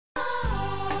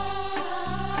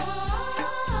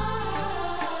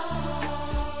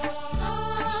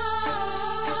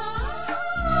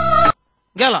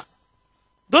गेला.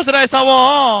 दुसऱ्या दिसा वो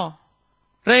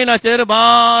ट्रेनाचेर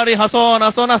बारी हसोन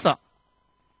हसोन आसा.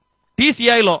 टीसी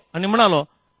आयलो आनी म्हणालो,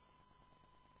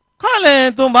 काले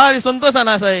तू बारी संतोशान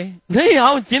आसाय. न्हय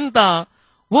हांव चिंता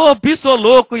वो पिसो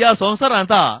लोक ह्या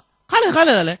संवसारांत हा. काले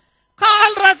काले जालें.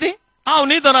 काल राती हांव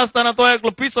न्हिदोन आसतना तो एकलो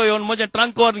पिसो येवन म्हजें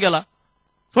ट्रंक व्हरून गेला.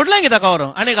 सोडलें कित्याक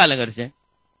व्हरोन आनी कालें करचें.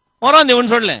 व्हरोन दिवन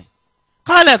सोडलें.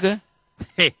 काल्याक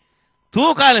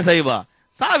तूं कालें साईबा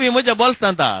सावी म्हज्या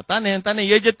बोल्सांत हा. ताणें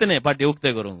येजेत्तने फाटी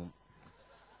उक्ते करूंक.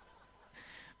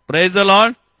 Praise the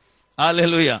Lord.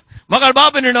 हालेलुया. म्हाका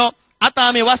बाबनीनो आतां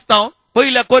आमी वाचता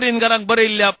पयल्या कोरिंथीयांक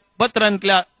बरयल्ल्या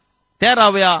पत्रांतल्या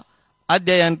 13व्या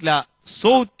अध्यायांतल्या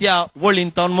 4थ्या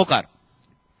वळींतल्यान मुखार.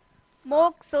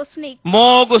 मोग सोसणीक.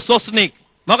 मोग सोसणीक.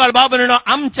 म्हाका बाबनीनो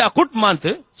आमच्या कुटुंबांत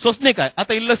सोसणीक आहे.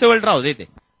 आता इल्लोसो वेळ राव जाय ते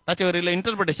ताचेवर इल्लें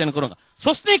इंटरप्रिटेशन करूंक.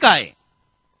 सोसणीक आहे.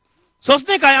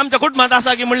 सोसणीक आहे आमच्या कुटुंबांत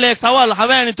आसा की म्हणलें एक सवाल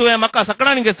हांवें आनी तुवें म्हाका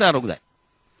सकाळीं विचारूंक जाय.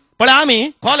 पण आमी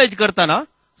कॉलेज करतना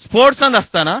स्पोर्ट्सांत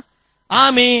आसतना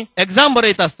आमी एग्जाम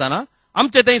बरयता आसतना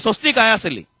आमचे थंय सोसणीकाय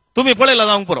आसली. तुमी पळयला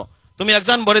जावंक पुरो. तुम्ही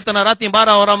एग्जाम बरयतना राती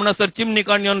 12 वरां म्हणसर चिमणी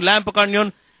काडून येवन लॅम्प काडून येवन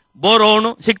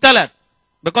बरोवन शिकताल्यात.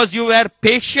 Because you where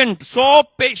patient. So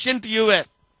patient you where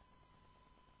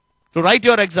to right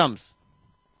your exams,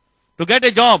 to get A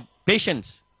job. Patience.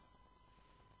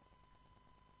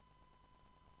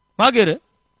 मागीर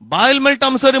बायल मेळटा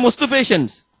म्हणसर मस्त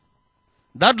पेशन्स.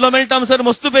 दादलो मेळटा म्हणसर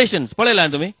मस्त पेशन्स. पळयला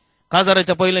तुमी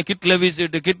काजाराच्या पयलें कितले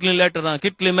विजीट, कितली लेटरां,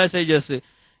 कितले मेसेजेस,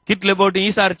 कितले बोटी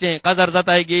इसारचे. काजार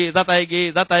जाताय गी जाताय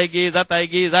गी जाताय गी जाताय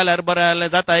गी जाल्यार बरें जालें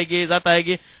जाताय गी जाताय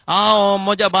गी. हांव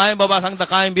म्हज्या बाय बाबा सांगता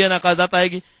कांय भियेनाका जाताय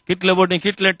गी. कितले बोटी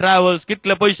कितले ट्रॅव्हल्स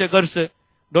कितले पयशे खर्च.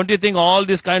 Don't you think all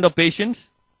these kind of patience.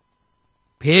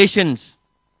 Patience.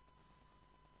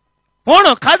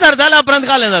 पूण काजार जाल्या उपरांत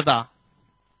कालें जाता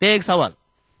ते एक सवाल.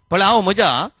 पण हांव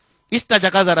म्हज्या इश्टाच्या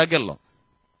काजाराक गेल्लो.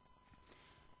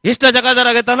 इश्टाच्या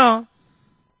काजाराक येताना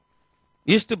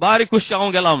इश्ट बारीक खुश हांव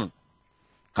गेला म्हणून.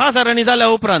 काजारांनी जाल्या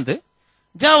उपरांत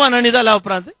जेवणांनी जाल्या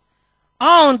उपरांत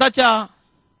हांव ताच्या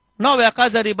नव्या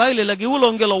काजारी बायले लागीं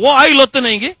उलोवंक गेलो. वो आयलोच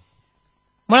न्हय गे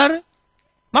म्हळ्यार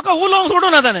म्हाका उलोवंक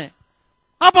सोडून ताणें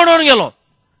आपणून गेलो.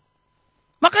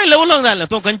 म्हाका इल्लें उलोवंक जाय.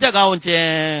 तूं खंयच्या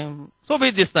गांवचें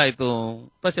सोबीत दिसताय तूं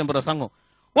तशें बरो सांगू.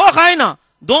 वो काय ना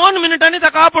 2 मिनटांनी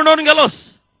ताका आपणून गेलोस.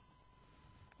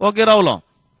 ओके रावलो.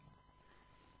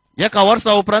 एका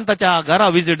वर्सा उपरांत ताच्या घरा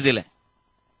विजीट दिलें.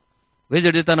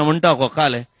 विजीट दिताना म्हणटा को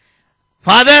काले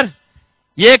फादर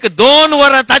 1-2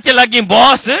 वरां ताचे लागीं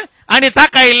बॉस आनी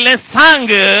ताका इल्लें सांग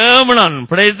म्हणून.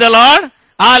 Praise the Lord.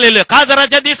 हालेलुया.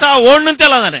 काजाराच्या दिसा ओढून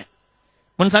तेला जालें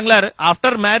म्हूण सांगल्यार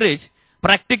after marriage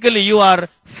practically you R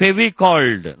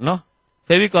फेविकॉल्ड. No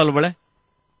Fevicol बळे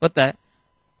कोताय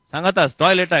सांगातास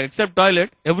टॉयलेटाक accept toilet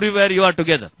everywhere you R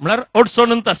together म्हळ्यार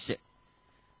ओडसोडून तशें.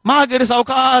 मागीर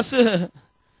सावकास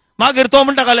मागीर तो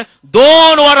म्हणटा काले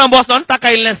 2 वरां बसोन ताका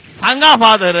इल्लें सांगा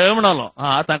फादर म्हणलो.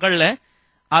 आतां कळ्ळें.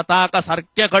 आतां हाका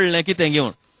सारकें कळ्ळें कितें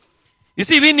घेवन. You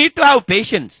see we need to have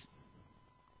patience.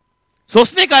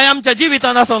 सोसणीकाय आमच्या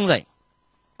जिवितांत आसोंक जाय.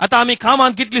 आतां आमी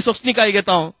कामांत कितली सोसणीकाय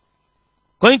घेता.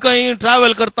 खंय खंय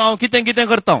ट्रॅव्हल करता कितें कितें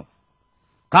करता.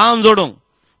 काम जोडूंक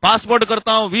पासपोर्ट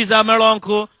करता विजा मेळोंक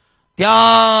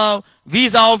त्या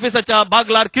विजा ऑफिसाच्या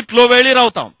बागलार कितलो वेळी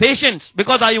रावता. Patience.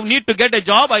 Because I need to get A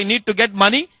job. I need to get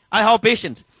money. I have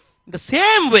patience. The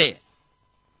same way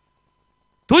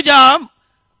तुझ्या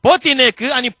पोतीनेक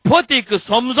आनी पोतीक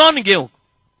समजोन घेवंक.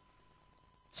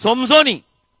 समजोनी.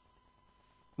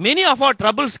 Many of our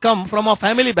troubles come from a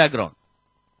family background.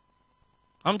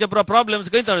 आमचे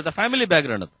प्रॉब्लेम्स खंय फॅमिली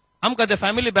बॅकग्राऊंड. आमकां ते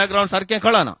family background सारकें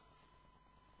कळना.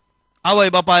 आवय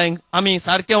बापायक आमी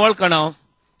सारकें वळखना.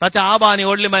 ताच्या आबा आनी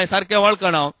व्हडली माय सारकें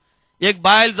वळखना. एक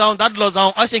बायल जावं दादलो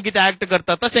जावं अशें कितें ऍक्ट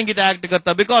करता तशें कितें ऍक्ट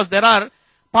करता. Because there are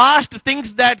past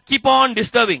things that keep on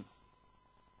disturbing.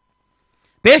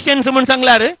 Patience म्हूण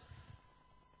सांगल्यार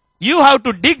you have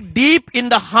to dig deep in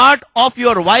the heart of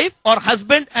your wife or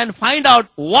husband and find out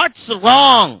what's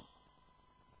wrong.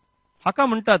 हाका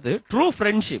म्हणटात ट्रू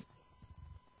फ्रेंडशीप.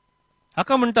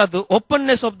 हाका म्हणटात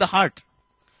openness of the heart.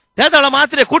 त्या जाणा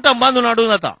मात्र कुटुंब बांदून हाडूं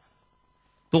जाता.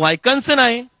 तूं आयकनच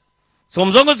नाय.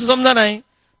 समजोंकच समजनाय.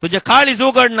 तुजे काळीज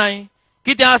उगडनाय.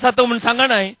 कितें आसा तो म्हूण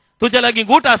सांगनाय. तुजे लागीं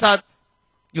गूट आसात.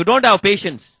 You don't have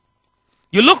patience.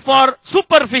 You look for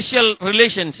superficial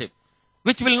relationship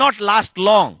which will not last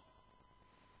long.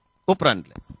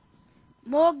 उपरांतले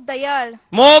मोग दयाळ.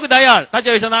 मोग दयाळ.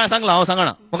 ताच्या विशयान सांगला हांव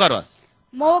सांगना. मुखार वाच.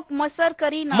 मोग मसर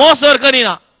करिना. मोसर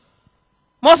करिना.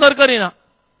 मोसर करिना.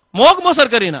 मोग मोसर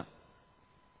करिना.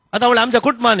 आता म्हणल्यार आमच्या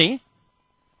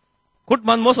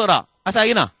कुटुंबांत मोसोरा असा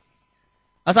गिना.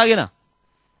 असा गिना.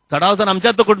 चढावसान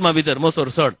आमच्याच तो कुटुंबा भितर मोसोर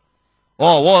सोड.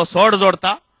 वो सोड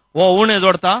जोडता. वो उणे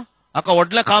जोडता आका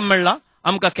व्हडलें काम मेळ्ळा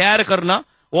आमकां कॅर करना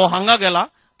वो हांगा गेला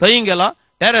थंय गेला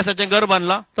टेरेसाचें घर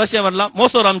बांदला तशें बांदला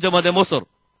मोसोर आमचे मदें मोसोर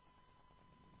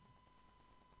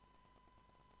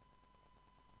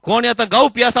कोण येता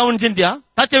गावपी आसा म्हूण चिंत्या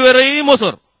ताचे वयरय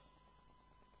मोसोर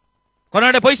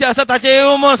कोणाडे पयशे आसा ताचे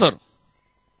मोसोर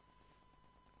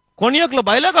कोणी एकलो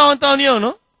भायल्या गांवांत येवन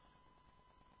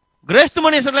ग्रेस्त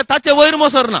मनीस आसले ताचे वयर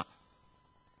मोसोर ना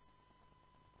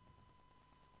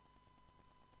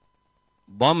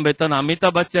बॉम्बेतन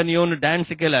अमिताभ बच्चन येवन डान्स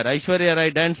केल्यार ऐश्वर्या राय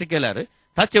डान्स केल्यार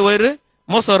ताचे वयर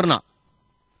मोसोर ना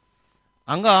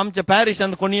हांगा आमच्या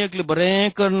पॅरिसांत कोणी एकली बरें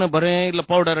करन बरें इल्लो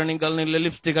पावडर आनी घालून इल्ले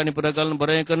लिपस्टीक आनी पुरो घालून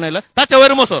बरें करन आयला ताचे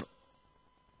वयर मोसोर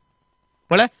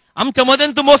पळय आमच्या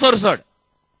मदेन तूं मोसोर सोड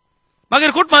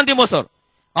मागीर कुटमान ती मोसोर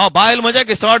हांव बायल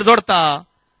म्हज्या सोड जोडता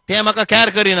तें म्हाका कॅर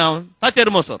करिना ताचेर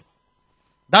मोसोर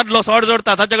दादलो सोड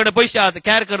जोडता ताचे कडेन पयशे आहात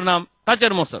कॅर करना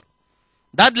ताचेर मोसोर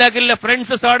दादल्याक इल्ले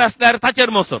फ्रेंड्स चड आसल्यार ताचेर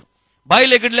मोसोर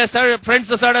बायलेक इल्ले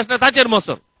फ्रेंड्स चड आसल्यार ताचेर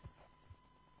मोसोर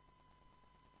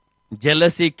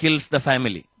jealousy kills the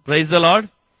family. Praise the Lord.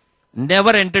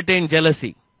 Never entertain jealousy.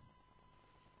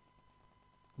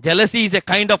 Jealousy is a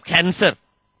kind of cancer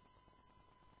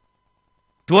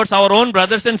towards our own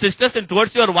brothers and sisters and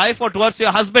towards your wife or towards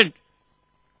your husband.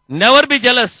 Never be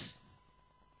jealous.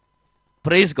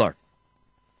 Praise God.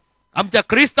 आमच्या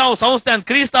क्रिस्तांव संस्थान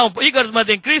क्रिस्तांव इगर्ज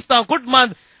मध्ये क्रिस्तांव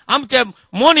कुटुंबांत आमचे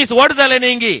मोनीस व्हड जाले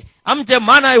न्ही आमचे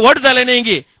मानाय व्हड जाले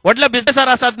न्ही व्हडल्या बिझनेसार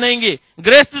आसात न्ही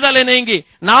ग्रेस्त जाले न्ही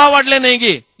नांव वाडले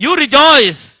न्ही you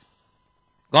rejoice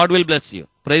God will bless you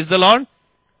praise the Lord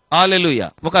hallelujah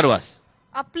मुखार वास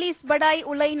आपलीच बडाई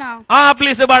उलयना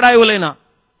आपलीच बडाई उलयना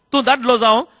तूं दादलो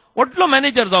जावं व्हडलो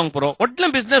मॅनेजर जावंक पुरो व्हडले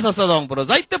बिझनेस आसा जावंक पुरो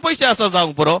जायते पयशे आसा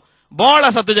जावंक पुरो बोळ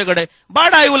आसा तुजे कडेन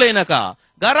बाडाय उलयनाका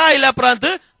घरा आयल्या उपरांत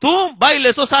तूं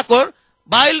बायलेचो साकर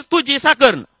बायल तुजी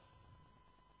साकर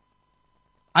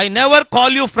I never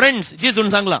call you friends. Jesus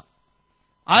सांगला.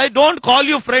 I don't call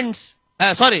you friends.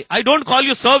 Sorry, I don't call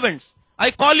you servants.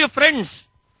 I call you friends.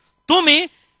 तुम्ही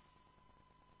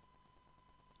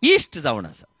ईस्ट जावन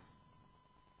आसा.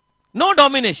 No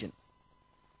domination.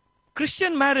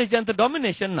 Christian marriage and the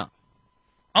domination ना.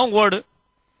 हांव व्हड,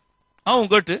 हांव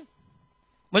घट,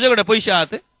 म्हजे कडेन पयशे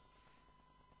आहात.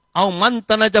 हांव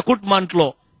मानतनाच्या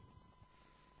कुटुंबांतलो.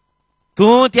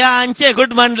 तूं त्या आमचे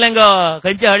गुड मानलें गो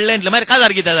खंयचे हडलेंतले मागीर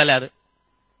काजार कितें जाल्यार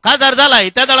काजार जालाय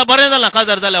त्या जाल्यार बरें जालां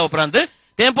काजार जाल्या उपरांत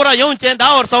तें पुरो येवचें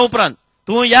 10 वर्सां उपरांत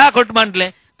तूं ह्या कुटुंबांतलें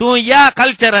तूं ह्या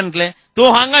कल्चरांतलें तूं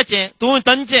हांगाचें तूं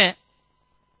थंयचें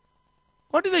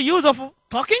what is the use of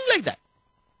talking like that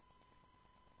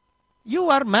you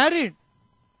R married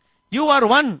you R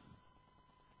one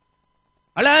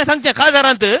हांवें सांगचें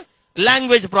काजारांत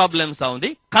लँग्वेज प्रॉब्लेम्स जावं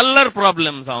दी कलर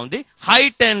प्रॉब्लेम्स जावं दी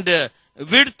height end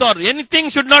width or anything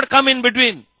should not come in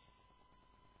between.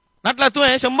 नाटला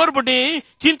तुवें 100 पटी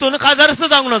चिंतून काजार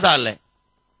जावंक जालें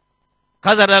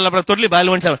काजार जाल्या तोडली बायल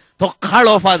मनशां तो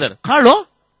काळो फादर काळो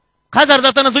काजार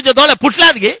जाताना तुजे दोळे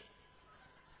फुटल्यात गे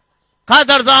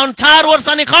काजार जावन 4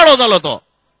 वर्सांनी काळो जालो तो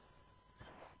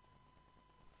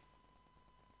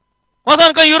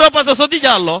वचोन खंय युरोपाचो सोदीचे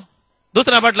आहलो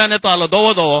दुसऱ्या फाटल्यान येतो आहलो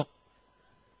धवो धवो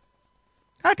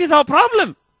दॅट इज आवर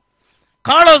प्रॉब्लेम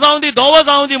काळो जावं दी धवो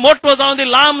जावं दी मोठो जावं दी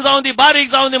लांब जावं दी बारीक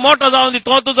जावं दी मोठो जावं दी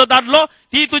तो तुजो दादलो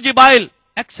ती तुजी बायल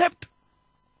accept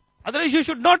otherwise you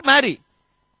should not मॅरी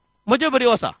म्हजे बरी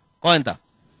वसा कळटा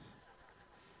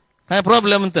कांय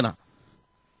प्रॉब्लेम ना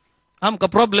आमकां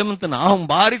प्रॉब्लेम ना हांव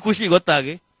बारी खुशी करता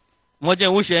गे म्हजें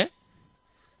उशें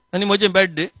आनी म्हजें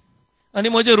बेड आनी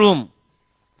म्हजें रूम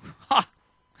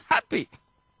हॅपी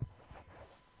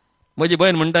म्हजी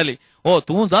भयण म्हणटाली हो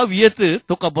तूं जाव येत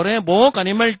तुका बरें भोंवक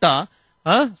आनी मेळटा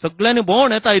सगळ्यांनी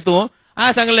भोंवण येता हितून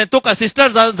हांवें सांगलें तुका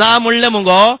सिस्टर जा म्हणलें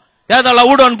मुगो त्या जाल्यार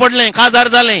उडोवन पडलें काजार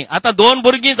जालें आतां 2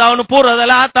 भुरगीं जावन पुरो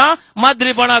जाल्यार आतां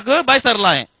माद्रीपणाक बायसरला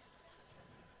हांवें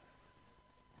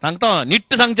सांगता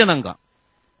नीट सांगचें तांकां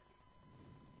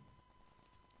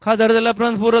काजार जाल्या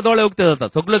उपरांत पुरो दोळे उक्ते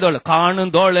जातात सगळे दोळे कान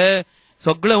दोळे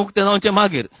सगळे उक्ते जावचे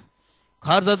मागीर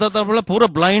खार जाता जाल्यार पुरो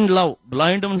ब्लायंड लाव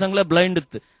ब्लायंड म्हणून सांगल्यार ब्लायंड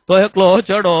तो एकलो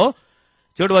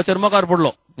चेडवाचेर मोगार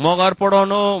पडलो मोगार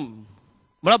पडोन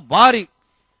म्हळ्यार बारीक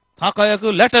ताका एक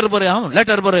लेटर बरय हांव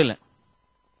लेटर बरयलें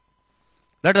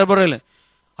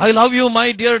I love you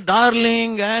my dear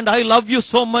darling and I love you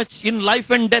so much in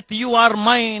life and death you are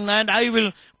mine and I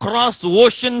will cross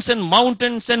oceans and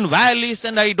mountains and valleys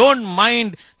and I don't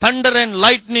mind thunder and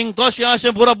lightning तशें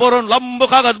अशें पुरो बरोवन लंब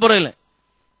कागद बरयलें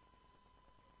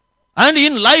and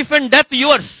in life and death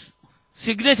yours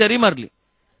signature मारली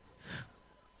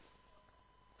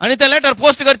आणि ते लेटर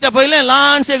पोस्ट करच्या पयलें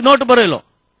ल्हानशें एक note बरयलो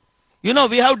You know,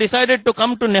 we have decided to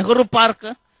come to Nehru Park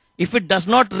if it does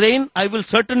not rain I will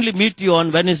certainly meet you on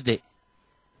Wednesday.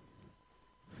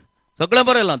 सगळें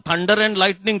बरें येयलां, थंडर एंड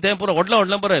लायटनींग तें पुरो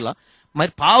व्हडलें बरें येयलां.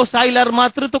 मागीर पावस आयल्यार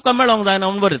मात्र तुका मेळोंक जायना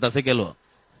म्हणून बरयता सकयलो.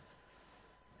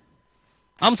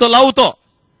 आमचो लावू तो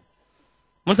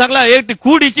म्हण सांगला एक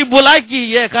कुडीची बुलायकी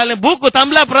हे खाली बूक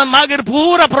थांबल्या उपरांत मागीर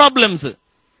पुरा प्रॉब्लेम्स.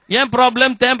 हे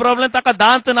प्रॉब्लेम तें प्रॉब्लेम. ताका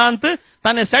दांत नांत,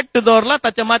 ताणें सेट्ट दवरला,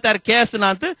 ताच्या माथ्यार केस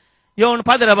नांत. येवन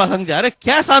फादराबा सांगचे अरे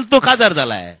केसांत तूं काजार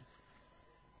जालाय,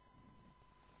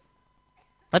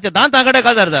 ताच्या दांता कडेन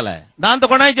काजार जालाय. दांत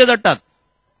कोणाचे जडटात?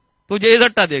 तुजे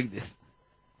जडटात एक दीस.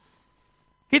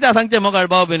 कित्याक सांगचें मोगाळ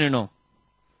भाव भयणीनो,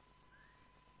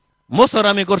 मोसोर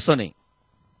आमी करचो न्ही.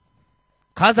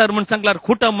 खाजार म्हण सांगल्यार,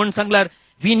 खुटम म्हण सांगल्यार,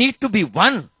 we need to be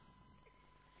one.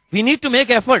 We need to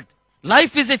make effort.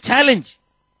 Life is a challenge.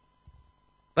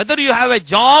 Whether you have a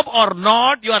job or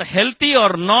not, you are healthy or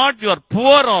not, you are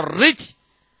poor or rich,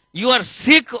 you are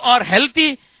sick or healthy,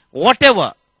 whatever.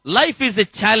 Life is a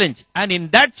challenge, and in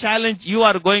that challenge you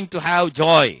are going to have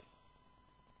joy,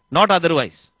 not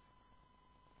otherwise.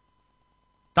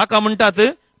 ताका म्हणटात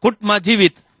कुटमा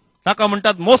जिवीत, ताका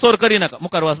म्हणटात मोसोर करी नाका.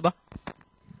 मुखार वाच बा.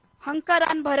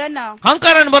 हंकारान भरना.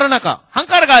 हंकारान भर नाका.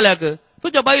 हंकार का आल्याक?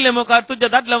 तुझ्या बायले मुखार, तुझ्या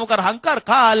दादल्या मुखार हंकार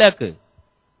का आल्याक?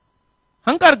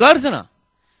 हंकार गरज ना.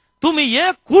 तुम्ही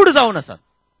एक कूड जावन आसात.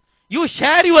 You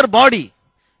share your body,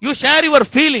 you share your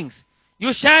feelings,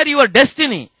 you share your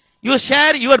destiny, you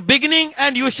share your beginning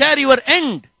and you share your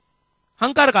end.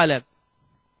 हंकार का आल्याक?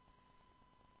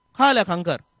 का आल्याक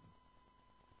हंकार?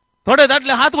 थोडे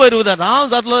दाटले हात वयर उदात, हांव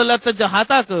जातलो जाल्यार ताच्या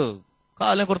हाताक का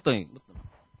आलें करतोय.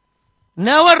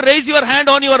 Never raise your hand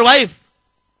on your wife.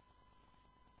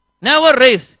 Never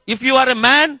raise. If you are a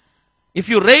man, if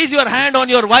you raise your hand on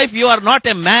your wife, you R not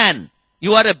a man.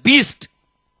 You are a beast.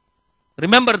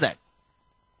 Remember that.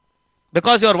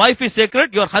 Because your wife is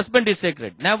sacred, your husband is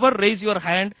sacred. Never raise your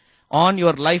hand on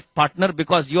your life partner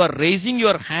because you are raising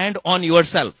your hand on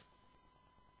yourself.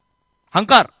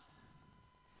 Hankar.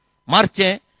 Marche,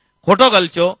 khoto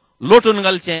galcho, lotun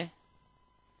galche.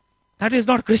 That is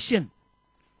not Christian.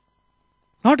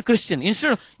 Not Christian.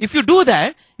 Instead, if you do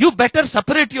that, you better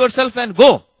separate yourself and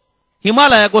go.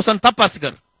 Himalaya goes on tapas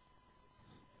kar.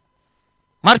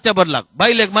 मारच्या बदलाक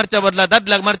बायलेक मारच्या बदला,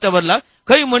 दादल्याक मारच्या बदलाक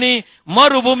खंय म्हणी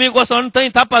मरुभूमी वचोन थंय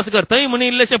तपास कर, थंय म्हणी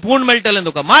इल्लेशें पूण मेळटलें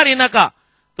तुका. मारी नाका.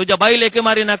 तुज्या बायलेक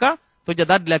मारी नाका, तुज्या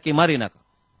दादल्याक मारी नाका.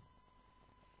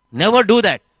 Never do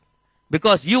that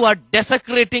because you R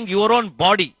डेसेक्रेटिंग your on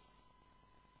body.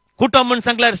 कुटुंब म्हण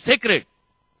सांगल्यार सेक्रेट.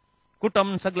 कुटुंब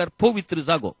म्हण सांगल्यार पवित्र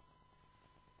जागो.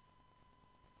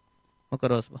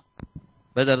 म्हाका वचपा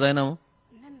बेजार जायना.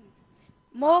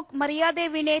 मोग मर्यादे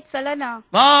विणे चलना.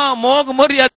 मोग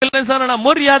मर्याद चलना.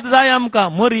 मर्याद जाय आमकां.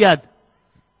 मर्याद.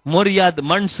 मर्याद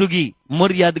मनसुगी.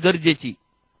 मर्याद गरजेची.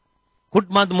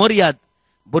 कुटुंबांत मर्याद.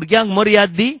 भुरग्यांक मर्याद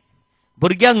दी.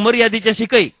 भुरग्यांक मर्यादेचें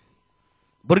शिकय.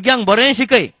 भुरग्यांक बरें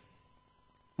शिकय.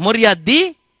 मर्याद दी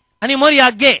आनी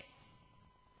मर्याद घे.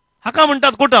 हाका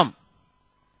म्हणटात कुटुंब.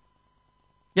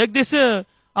 एक दीस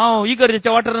हांव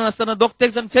इगर्जेच्या वाठारांत आसतना दोग-तीग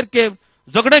जाण सारके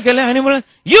झगडे केले आनी म्हळें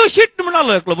यू शिट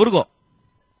म्हणालो एकलो भुरगो.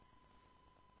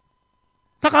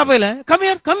 ताका पयलें come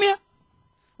here.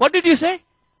 What did you say?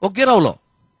 Okay रावलो.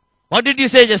 What did you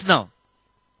say just now?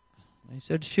 I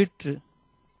said shit.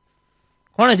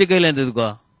 कोणे शिकयलें तें तुका?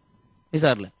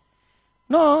 विचारलें.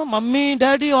 No, mummy,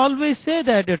 daddy always say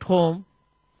that at home.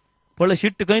 पळय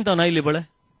शिट्ट खंयच्यान आयली पळय.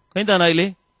 खंयच्यान आयली?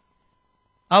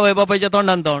 आवय बापायच्या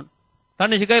तोंडान तोंड.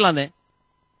 ताणें शिकयलां तें.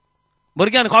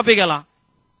 भुरग्यान कॉपी केला.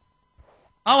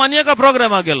 हांव आनी एका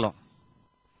प्रोग्रामाक गेल्लो.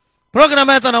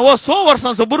 प्रोग्राम येताना हो 6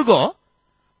 वर्सांचो भुरगो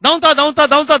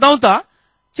धांवता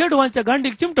चेडवांच्या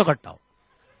गांडीक चिमटो काडटा.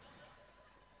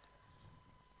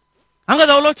 हांगा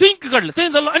जावलो चिंक काडलो, थंय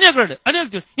जालो आनी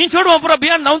एक ही चेडवां पुरो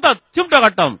भियान धांवतात चिमटो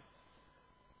काडटा.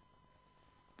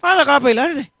 फाल्यां का पयलें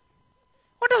अरे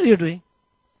what R you doing?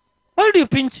 Why do you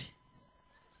pinch?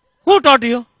 हू टॉट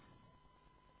you?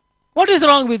 What is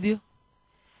wrong with you?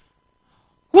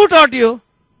 हू टॉट you?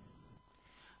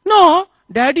 No,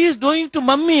 daddy is doing to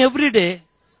mummy every day.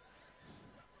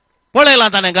 पळयलां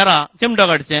ताणें घरा चिमटो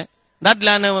काडचें.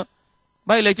 दादल्यान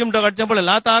बायले चिमटो काडचें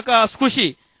पळयलां. आतां हाका खुशी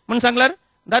म्हण सांगल्यार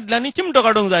दादल्यांनी चिमटो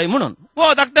काडूंक जाय म्हणून.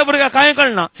 वो धाकट्या भुरग्याक कांय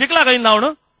कळना. शिकला खंय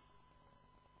धांवण?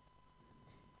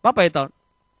 बापा येता.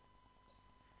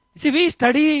 C we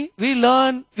study, we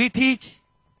learn, we टीच.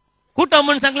 कुटुंब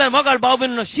म्हण सांगल्यार मोगाळ भाव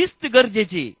भयणीनो शिस्त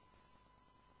गरजेची.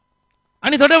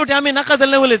 आनी थोडे फावटी आमी नाका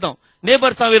जाल्लें उलयता.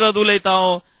 नेबर्सा विरोध उलयता,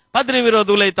 पाद्री विरोध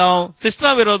उलयता,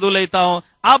 सिस्टरा विरोध उलयता,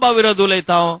 आबा विरोध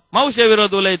उलयता, मावशे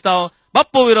विरोध उलयता,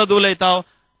 बाप्पू विरोध उलयता.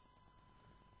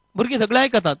 भुरगीं सगळे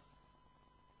आयकतात.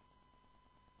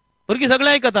 भुरगीं सगळे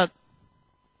आयकतात.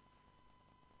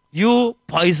 you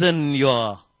poison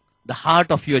the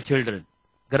heart of your children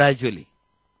gradually.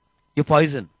 You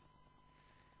poison.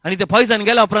 आणि ते पॉइजन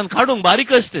गेल्या उपरांत काढूंक भारी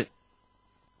कष्ट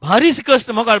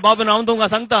मोगाळ बाबून हांव तुमकां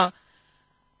सांगता.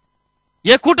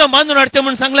 एक कुटुंब बांदून हाडचें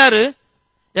म्हूण सांगल्यार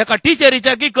एका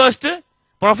टिचरीचे की कश्ट,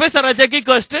 प्रोफेसराचे की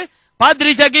कश्ट,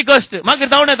 पाद्रीचे की कश्ट. मागीर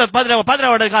जावन येतात पाद्र्या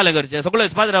वाड्यार काले करचे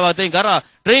सगळेच पाद्र्या थंय घरा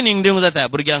ट्रेनिंग दिवंक जाता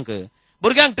भुरग्यांक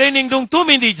ट्रेनिंग दिवंक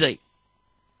तुमी दी जाय.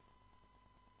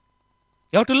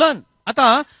 You have to learn.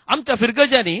 आता आमच्या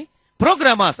फिरगज्यांनी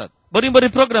प्रोग्रामां आसात, बरी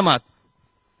प्रोग्रामां.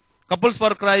 Couples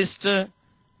for Christ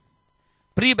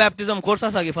pre बॅप्टिझम course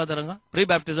आसा गे फादर हांगा. Pre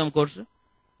बॅप्टिझम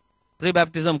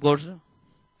course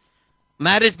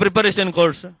marriage preparation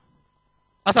course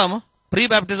आसा मो. प्री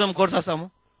बॅप्टिझम कोर्स आसा मो.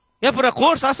 हे पुरा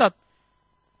कोर्स आसात.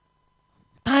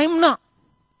 टाइम ना.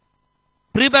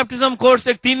 प्री बॅप्टिझम कोर्स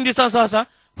एक 3 दिसाचो आसा.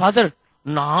 फादर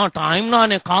ना टाइम ना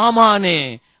ने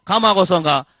कामाक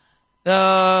वचोंका.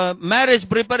 मॅरेज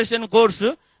प्रिपरेशन कोर्स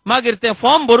मागीर ते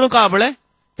फॉर्म भरूंक आपले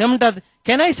ते म्हणटात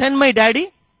can I send my daddy.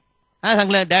 हांवें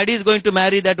सांगलें daddy is going to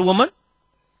marry that woman.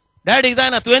 डॅडीक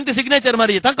जायना तुवें ती सिग्नेचर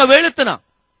मारी तांकां वेळच ना.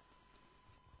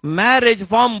 मॅरेज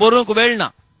फॉर्म भरूंक वेळ ना.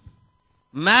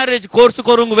 मॅरेज कोर्स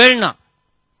करूंक वेळ ना.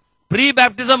 प्री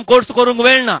बॅप्टिझम कोर्स करूंक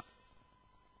वेळ ना.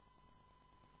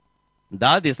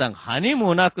 10 दिसांक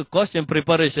हनीमुनाक कशें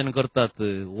प्रिपरेशन करतात.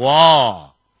 वा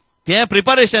तें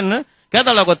प्रिपरेशन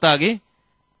केन्ना लागता गे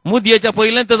मुदयेच्या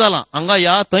पयलेंच जालां. हांगा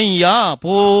या थंय या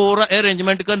पुरा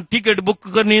अरेंजमेंट करून तिकेट बूक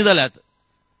करनी जाल्यात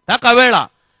ताका वेळा.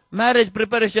 मॅरेज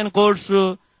प्रिपरेशन कोर्स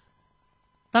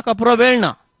ताका पुरो वेळ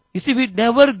ना. You see, we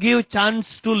never give chance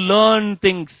to learn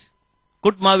things.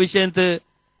 कुटुंबा विशयंत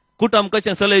कुटुंब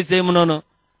कशें चलयचें म्हणून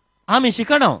आमी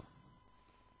शिकना.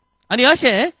 आनी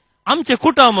अशें आमचें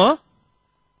कुटुंब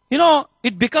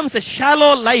it becomes a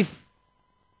shallow life.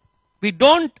 We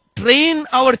don't train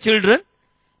our children.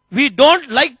 We don't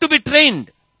like to be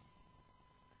trained.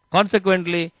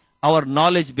 Consequently, our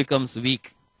knowledge becomes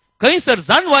weak. खंयसर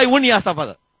जाणवाय उणी आसा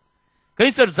फादर.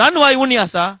 खंयसर जाणवाय उणी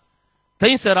आसा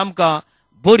थंयसर आमकां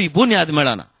बरी बुन्याद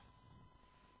मेळना.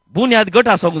 बुन्याद घट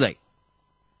आसोंक जाय.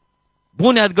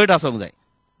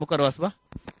 मुखार वचपा.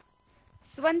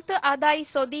 स्वंत आदाय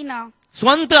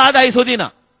सोदिना.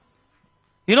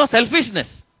 सेल्फिशनेस.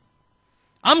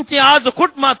 आमची आज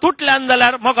कुटुंबां तुटल्यान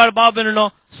जाल्यार मोगाळ बाबेनो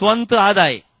स्वंत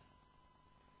आदाय.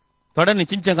 थोड्यांनी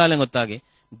चिंचे घालें वता गे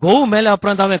घोव मेल्या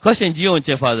उपरांत हांवें कशें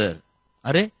जियोवचें फादर.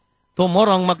 अरे तो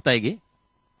मोरोंक मागताय गे.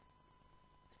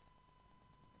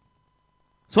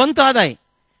 स्वंत आदाय.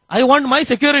 I want my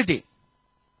security.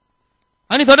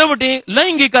 आणि थोडे फावटी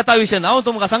लैंगिकता विशयन हांव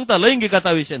तुमकां सांगता.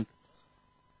 लैंगिकता विशयन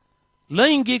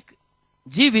लैंगिक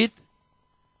जिवीत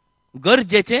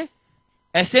गरजेचें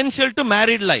essential to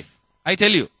married life. I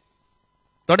tell you.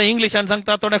 थोडे इंग्लिशान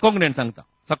सांगता थोडे कोंकणीन सांगता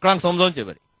सगळ्यांक समजोवचें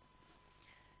बरें.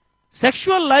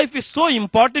 Sexual life is so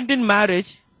important in marriage.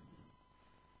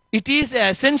 It is an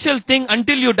essential thing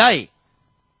until you die.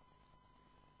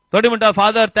 थोडी म्हणटा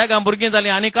फादर तेका भुरगीं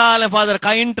जालीं आनी काय फादर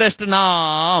कांय इंट्रस्ट ना.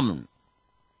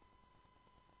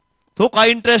 तुका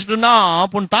इंट्रस्ट ना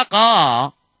पूण ताका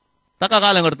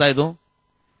काय करताय तूं.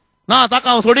 ना ताका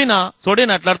हांव सोडिना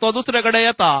म्हटल्यार तो दुसरे कडेन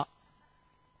येता.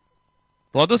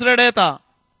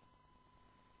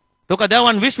 तुका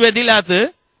देवान विश्वे दिल्यात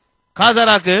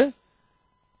काजाराक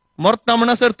मरता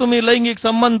म्हणसर तुमी लैंगिक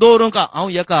संबंध दवरूंक. हांव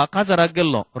एका काजाराक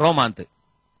गेल्लो रोमांत.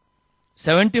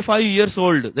 75 years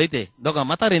old जायते दोगां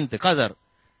म्हातारीन ते काजार.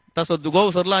 तसो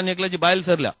घोव सरला आनी एकल्याची बायल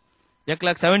सरल्या.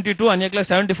 एकल्याक 72 आनी एकल्याक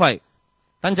 75.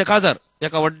 तांचे काजार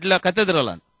एका व्हडल्या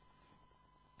कॅथेड्रलान.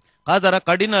 काजाराक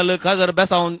कार्डिनल काजार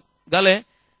बेसावन घाले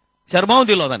शर्माव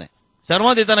दिलो ताणें.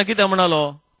 शर्माव दितना कितें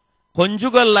म्हणलो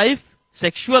conjugal life,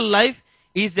 sexual life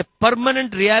is a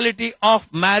permanent reality of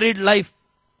married life.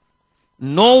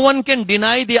 No one can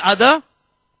deny the other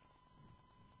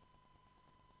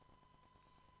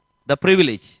the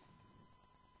privilege.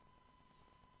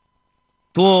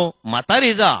 तो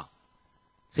म्हातारी जा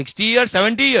 60 years,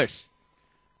 70 years.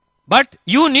 But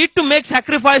you need to make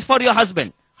sacrifice for your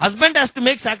husband. Husband has to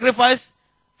make sacrifice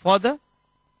for the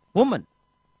woman.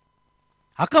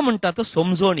 हाका म्हणटा तो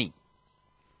समजोणी.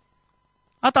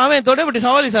 आता हांवें थोडे फावटी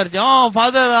सवाल विचारचे.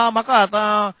 फादर म्हाका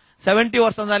आतां 70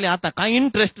 वर्सां जालीं आतां कांय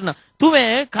इंट्रस्ट ना.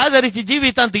 तुवें काजारीची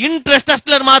जिवितांत इंट्रस्ट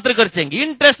आसल्यार मात्र करचें.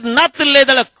 इंट्रस्ट नासले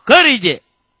जाल्यार करीजे.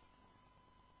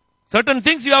 Certain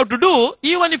things you have to do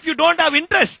even if you don't have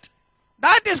interest.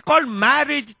 That is called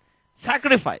marriage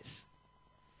sacrifice.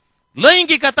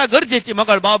 लैंगिकता गरजेची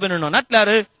मोगाळ भाव भयणींनो. नाटल्यार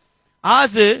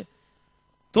आज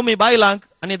तुम्ही बायलांक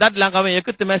आनी दादल्यांक हांवें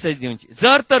एकच मेसेज दिवची.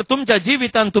 जर तर तुमच्या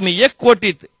जिवितांत तुमी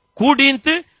एकवटीत कुडींत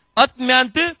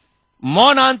आत्म्यांत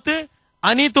मनांत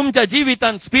आनी तुमच्या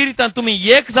जिवितांत स्पिरितांत तुमी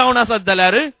एक जावन आसात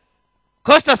जाल्यार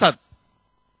कष्ट आसात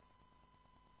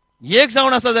एक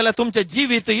जावन आसा जाल्यार तुमचें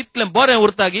जिवीत इतलें बरें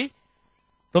उरता की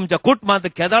तुमच्या कुटुंबांत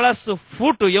केदाळास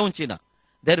फूट येवची ना.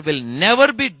 There will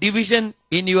never be division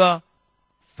in your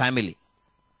family.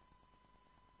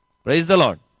 Praise the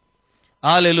Lord.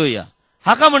 Hallelujah.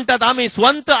 हाका म्हणटात आमी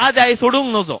स्वंत आदाय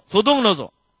सोदूंक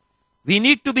नजो. We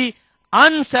need to be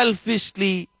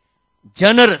unselfishly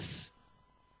generous,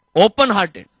 open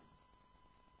hearted.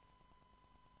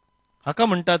 हाका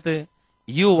म्हणटात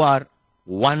you R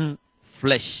one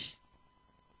flesh.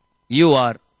 You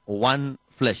R one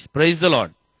flesh. Praise the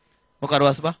Lord. मुखार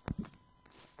वाचपा.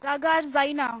 रागार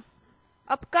जायना,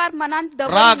 अपकार मनांत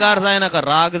रागार जायना का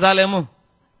राग जाले मग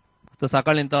तो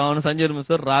सकाळी सांजेर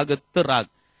म्हणसर रागत राग.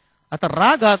 आता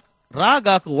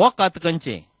रागाक वकात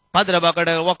खंयचे. पाद्रबा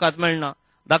कडेन वकात मेळना,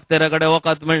 दाक्तेरा कडेन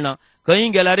वकात मेळना, खंय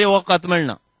गेल्यार वकात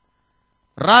मेळना.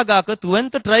 रागाक तुवें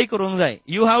ट्राय करूंक जाय.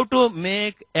 You have to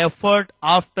make effort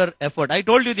after effort. I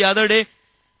told you the other day,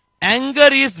 anger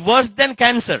is worse than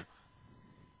cancer.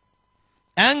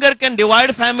 Anger can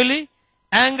divide family.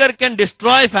 Anger can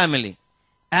destroy family.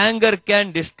 Anger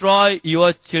can destroy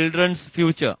your children's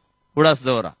future. उडास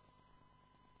दवरा.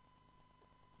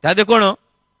 त्या देखून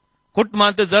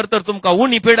कुटुंबांत जर तर तुमकां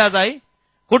उणी पिडा जाय,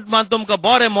 कुटुंबांत तुमकां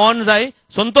बरें मोन जाय,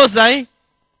 संतोष जाय,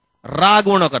 राग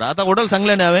उणो करा. आता वडल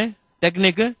सांगले न्ही हांवें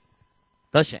टॅक्नीक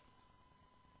तशें.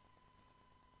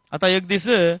 आता एक दीस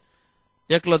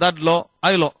एकलो दादलो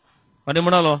आयलो आनी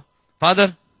म्हणालो, father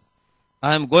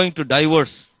I am going to divorce.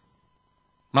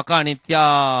 म्हाका आनी त्या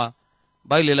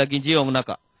बायले लागीं जियोंक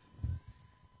नाका.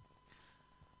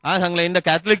 हांवें सांगलें, in the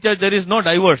Catholic church there is no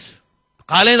divorce.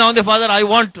 कालें जावं दे father,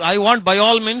 I want bye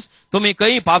all means तुमी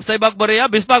खंय पापसाहेबाक बरया,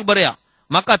 बिस्पाक बरया,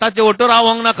 म्हाका ताचे ओटो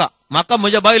रावोंक नाका, म्हाका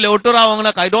म्हज्या बायले ओटो रावोंक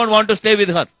नाका. I don't want to stay with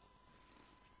her.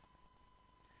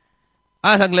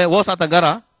 हांवें सांगलें, वच आतां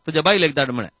घरा, तुज्या बायलेक धाड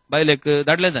म्हळें. बायलेक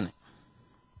धाडलें ताणें.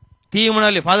 ती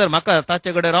म्हणाली, फादर म्हाका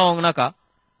ताचे कडेन रावोंक नाका,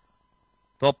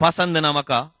 तो पसंद ना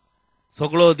म्हाका,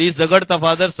 सगळो दीस झगडटा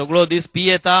फादर, सगळो दीस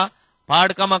पियेता,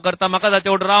 पाड कामां करता, म्हाका ताचे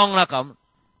वांगडा रावोंक नाका.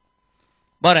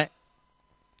 बरें,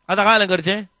 आतां काय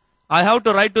करचें? I have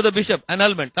to right to the bishop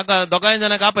annulment. ताका दोगांय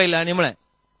जाणांक आपयलें आनी म्हळें,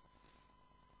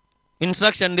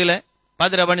 इन्स्ट्रक्शन दिलें,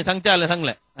 पाद्रेबांनी सांगलें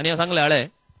आनी हांवें सांगलें, हळे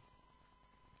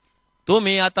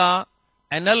तुमी आतां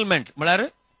एनलमेंट म्हळ्यार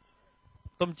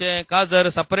तुमचें काजर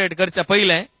सेपरेट करचे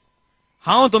पयलें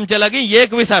हांव तुमचे लागीं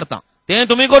एक विचारतां, तें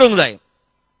तुमी करूंक जाय.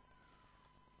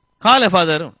 खालें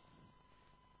फादर.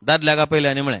 दादल्याक आपयलें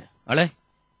आनी म्हळें, हळे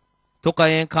तुका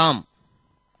हें काम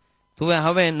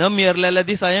हांवें न मेरलेल्या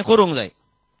दिसा हें करूंक जाय.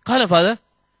 खालें फादर.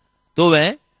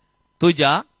 तुवें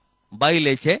तुज्या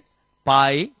बायलेचे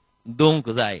पाय धुवंक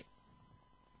जाय.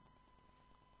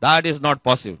 That is not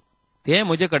possible. तें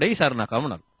म्हजे कडेन विचारनाका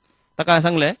म्हणून. ताका हांवें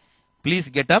सांगलें, please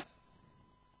get up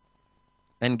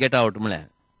end get out म्हळें.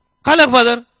 खालें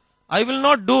father. I will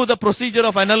not do the procedure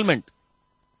of annulment.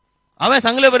 हांवें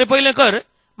सांगलें बरें पयलें कर,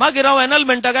 मागीर हांव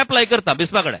एनलमेंटाक एप्लाय करता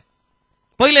बिस्पा कडेन.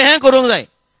 पयलें हें करूंक जाय.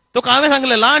 तुका हांवें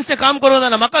सांगलें ल्हानशें काम करूंक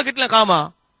जायना. म्हाका कितलें काम आहा,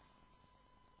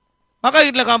 म्हाका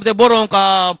कितलें काम तें बरोवंक,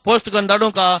 पोस्ट करून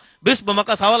धाडूंक, बिस्प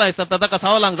म्हाका सावलां दिसता ताका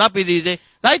सावलांक जापी दिवचें,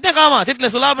 जायतें काम आहा, तितलें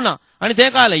सुलाभ ना. आनी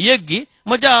तें काय जालें, एक गी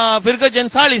म्हज्या फिरकेचेन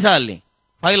 6 दिसां जाल्लीं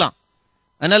फायलां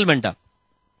एनलमेंटाक.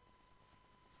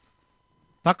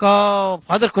 ताका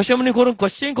फादर कशें म्हणी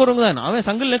कशेंय करूंक जायना. हांवें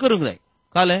सांगिल्लें करूंक जाय.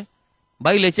 कालें,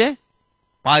 बायलेचे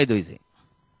पाय धुयचे.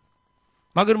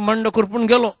 मागीर मंड करपून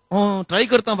गेलो. ट्राय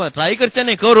करता पळय, ट्राय करचें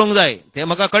न्ही, करूंक जाय. तें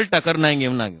म्हाका कळटा, करना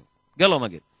घेवन ना घेवन गेलो.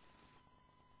 मागीर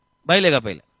बायलेक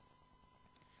आपयलें.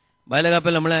 बायलेक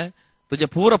आपयलें म्हळें, तुजें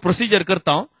पुरो प्रोसिजर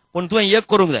करता हांव, पूण तुवें एक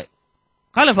करूंक जाय.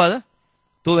 कालें फादर.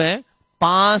 तुवें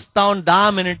 5 ते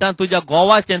 10 मिनिटां तुज्या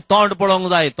घोवाचें तोंड पळोवंक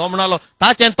जाय. तो म्हणालो,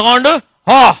 ताचें तोंड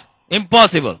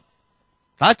इम्पॉसिबल.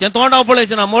 ताचें तोंड हांव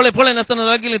पळयचें ना. मोळे पळय नासतना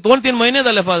लागीं 2-3 म्हयने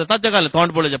जाले फादर. ताचें कालें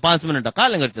तोंड पळोवचें 5 मिनिटां.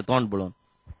 कालें करचें तोंड पळोवन.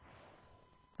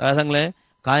 ताका सांगलें,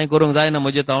 कांय करूंक जायना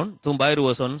म्हजें तोंड, तूं भायर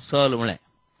वचून चल म्हळें.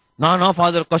 ना ना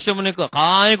फादर, कशें म्हणे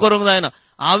कांय करूंक जायना.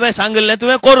 हांवें सांगिल्लें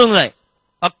तुवें करूंक जाय.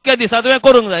 अख्ख्या दिसा तुवें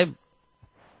करूंक जाय.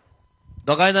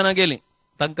 दोगांय जाणां गेलीं.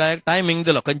 तांकां एक टायमींग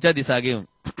दिलो खंयच्या दिसा घेवन.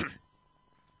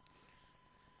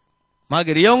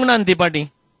 मागीर येवंक ना ती पाटी.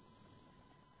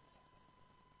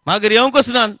 मागीर येवंकच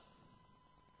ना.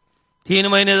 3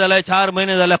 महिने जाले, 4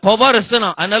 महिने जाले, खबर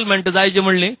आसतना एनलमेंट जायची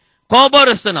म्हणली,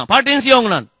 खबर आसतना फाटींच येवंक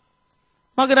ना.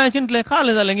 मागीर हांवें चिंतलें,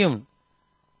 खालें जालें घेवन.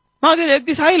 मागीर एक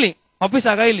दीस आयली,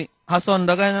 ऑफिसाक आयली, हांसोन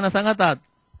दोगांय जाणां सांगातात.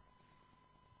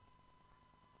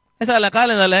 हें जालें,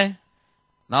 कालें जालें.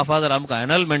 ना फादर, आमकां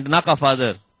एनलमेंट नाका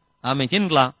फादर. आमी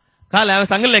चिंतलां. कालें हांवें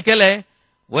सांगिल्लें, केलें.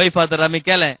 वय फादर, आमी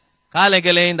केलें. कालें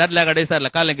केलें. दादल्या कडेन विचारलें,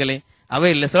 कालें केलें. हांवें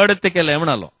इल्लें चड ते केलें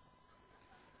म्हणालो.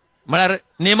 म्हळ्यार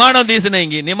निमाणो दीस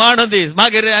न्ही निमाणो दीस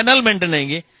मागीर एनलमेंट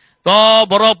न्ही तो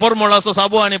बरो परमळाचो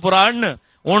साबू आनी पुरो हाडन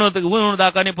उण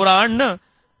दाक आनी पुरो हाडन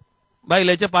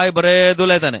बायलेचे पाय बरे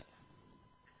दुलयताले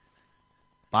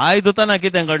पाय धुताना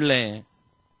कितें घडलें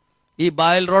ही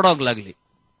बायल रडोंक लागली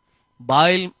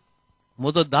बायल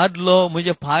म्हजो दादलो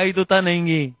म्हजे पाय धुता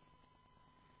न्ही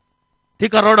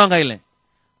तिका रडोंक आयलें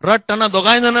रडटना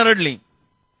दोगांय जाणां रडलीं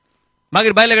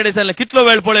मागीर बायले कडेन विचारलें कितलो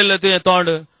वेळ पळयलें तुवें तोंड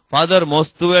फादर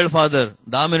मस्त वेळ फादर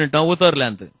 10 मिनटां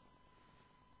उतरल्यांत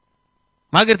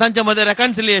मागीर तांचे मदें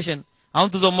रेकन्सिलिएशन हांव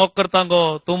तुजो मोग करता गो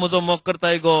तूं म्हजो मोग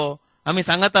करताय गो आमी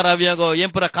सांगाता रावया गो हें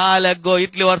पुरो काल्याक गो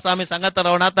इतली वर्सां आमी सांगाता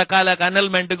रावन आतां काल्याक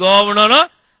एनलमेंट गो म्हणून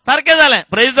सारकें जालें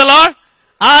प्रेज द लॉर्ड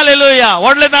हालेलुया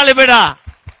व्हडले ताळी बेडा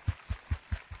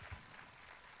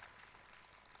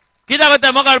कित्याक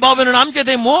त्या मोगाळ भाव म्हणून आमचे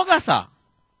थंय मोग आसा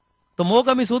तो मोग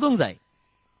आमी सोदूंक जाय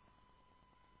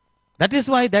That is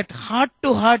why that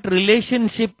heart-to-heart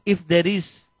relationship, if there is,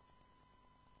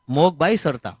 मोग बाय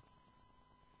सरता.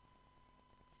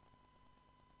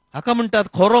 हाका म्हणटात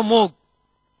खरो मोग,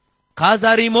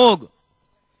 खाजारी मोग.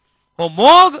 हो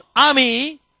मोग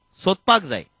आमी सोदपाक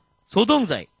जाय, सोदूंक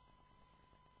जाय.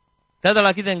 त्या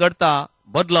वेळा कितें घडटा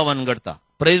बदलावन घडटा.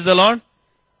 Praise the Lord.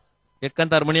 एक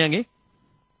कंतार म्हणया गे.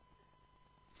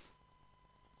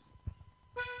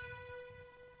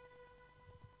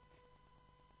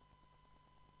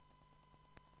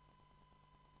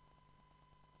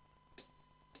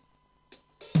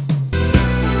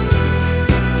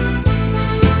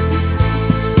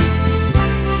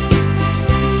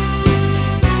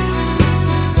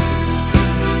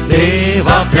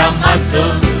 देवा ब्रह्माचो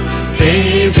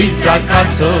देवीचा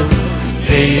कासो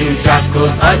देवच्या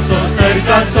कोणाचो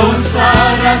सर्गा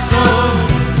संसाराचो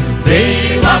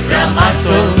देवा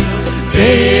ब्रह्माचो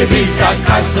देवीचा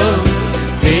कासो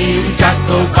देवच्या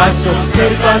कोणाचो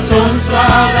सर्गा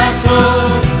संसाराचो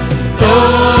तो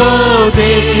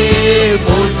देव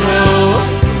म्हजो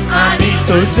आनी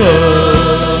तुजो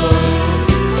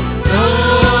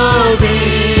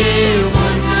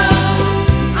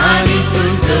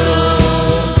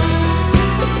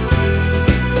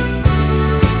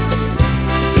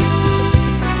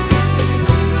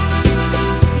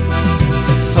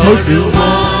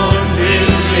Soduon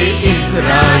Lili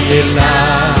Israela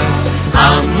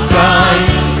Amkai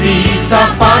Rita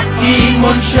Paki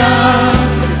Monsha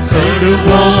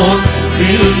Soduon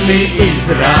Lili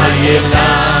Israela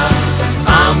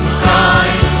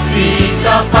Amkai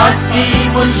Rita Paki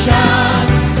Monsha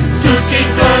Suti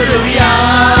Karuya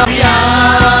Ya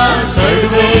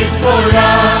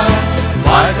Sarveshwara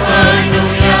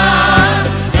Vatanuya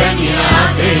Janya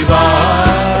Deva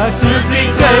Suti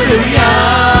Karuya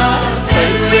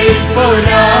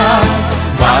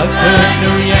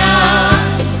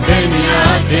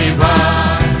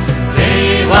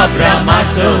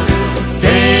Brahmaso,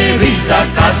 Deviza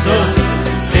Kaso,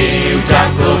 Dev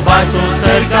Jacobaso,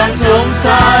 Sergan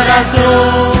Samsaraso,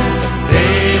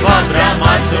 Deva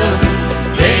Brahmaso,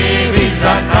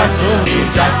 Deviza Kaso, Dev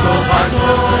Jacobaso,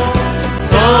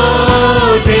 To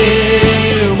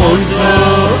Dev Mozo,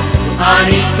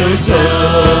 Ani Tuzo,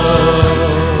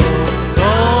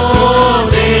 To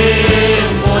Dev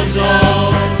Mozo,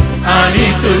 Ani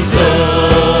Tuzo.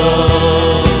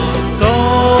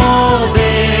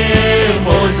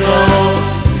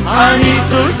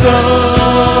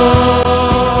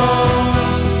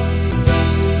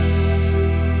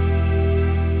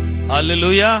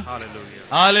 Hallelujah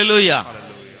hallelujah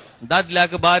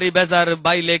दादल्याक बारी बेजार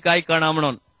बायलेक आयकणा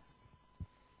म्हणून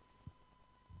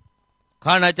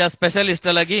खाणाच्या specialist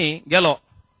लागीं गेलो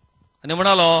आनी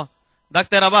म्हणालो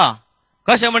धाकटे राबा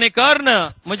कशें म्हणी कर न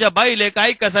म्हज्या बायलेक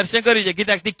आयक सारशें करीचें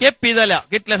कित्याक ती केप्पी जाल्या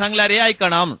कितलें सांगल्यार हे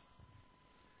आयकणा म्हूण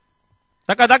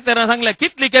ताका धाकटेरान सांगलें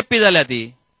कितली केप्पी जाल्या ती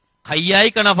खाय्या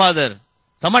आयकना फादर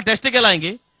समा टेस्ट केला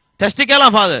गी टेस्ट केला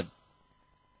फादर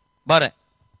बरें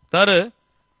तर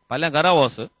फाल्यां घरा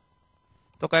वच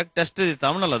तुका एक टेस्ट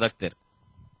दिता म्हणलो धाकटेर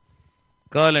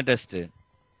कळ्ळें टेस्ट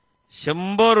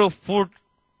 100 फूट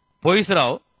पयस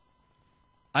राव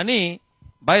आनी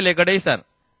बायले कडेन विचार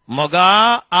मोगा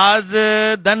आज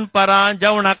दनपारां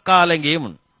जेवणाक काल गे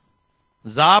म्हूण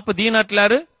जाप दिन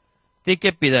आटल्यार ती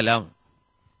केप्पी जाल्या म्हूण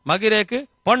मागीर एक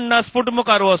 50 फूट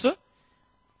मुखार वच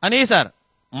आनी विचार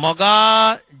मोगा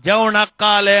जेवणाक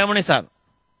काले म्हण विचार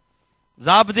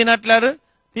जाप दिन आटल्यार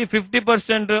ती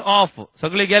 50% ऑफ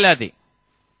सगळी गेल्या ती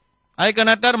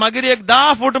आयकनाटल्यार मागीर एक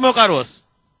 10 फूट मुखार वच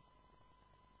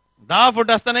 10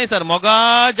 फूट आसतना सर मोगा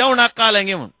जेवणाक कालें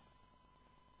गे म्हूण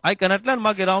आयकनाटल्यार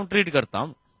मागीर हांव ट्रीट करता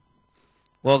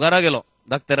हो घरा गेलो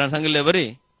धाकटेरान सांगिल्लें बरी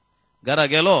घरा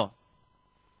गेलो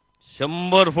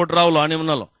 100 फूट रावलो आनी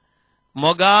म्हणलो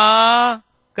मोगा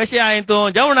कशी आहे तू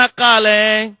जेवणाक का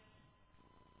आलंय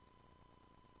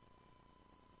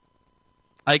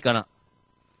ऐका ना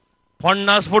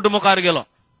 50 फूट मुखार गेलो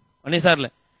आणि विचारले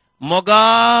मोगा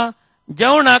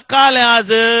जेवणाक का आले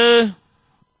आज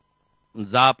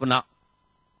जाप ना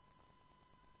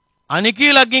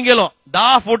आणखी लागी गेलो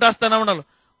 10 फूट असताना म्हणालो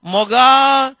मोगा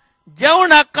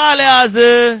जेवणाक का आले आज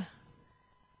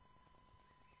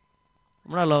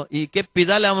म्हणालो ही केप्पी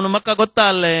जाल्या म्हणून म्हाका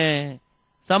गोत्ताले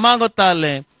समा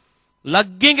गोत्ताले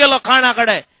लग्गी गेलो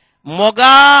खाणाकडे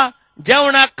मोगा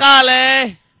जेवणाक का आले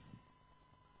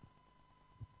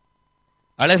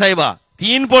अळे साहेबा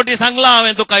 3 पोटी सांगला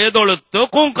हांवें तुका येदोळ तो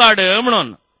खूंक काड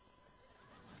म्हणून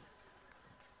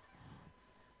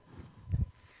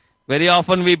very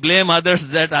often we blame others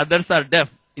that others are deaf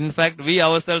in fact we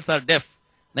ourselves are deaf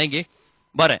नाही गे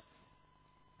बरें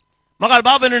म्हाका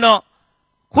बाबनो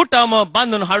कुटुंब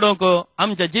बांदून हाडूंक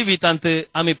आमच्या जिवितांत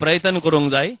आमी प्रयत्न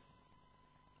करूंक जाय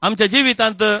आमच्या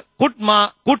जिवितांत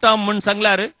कुटुंब म्हूण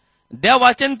सांगल्यार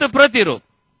देवाचेंत प्रतिरूप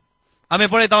आमी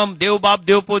पळयता देव बाप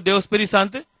देव पूत देव स्पिरीट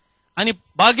सांत आनी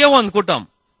भाग्यवान कुटुंब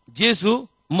जेसू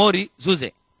मोरी झुजे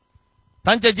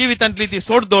तांच्या जिवितांतली ती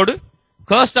सोडदोड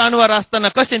कष्ट अनवर आसतना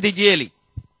कशें ती जियेली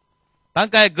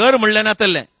तांकां घर म्हणलें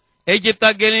नातलें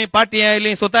इजिप्ताक गेलीं पाटी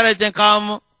आयलीं सुताराचें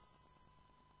काम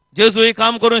जेजूय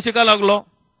काम करून शिका लागलो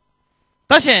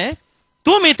तशें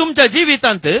तुमी तुमच्या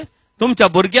जिवितांत तुमच्या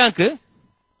भुरग्यांक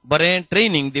बरें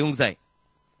ट्रेनिंग दिवंक जाय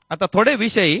आतां थोडे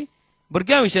विशय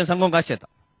भुरग्यां विशयी सांगूंक आशेता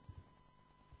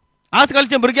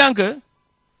आजकालच्या भुरग्यांक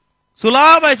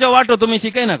सुलाभाचो वाटो तुमी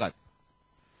शिकयनाकात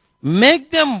make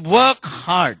them work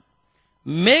hard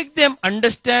make them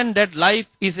understand that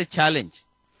life is a challenge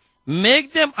make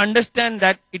them understand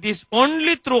that it is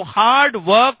only through hard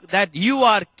work that you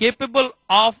are capable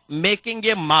of making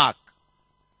a mark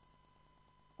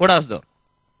कोडास दो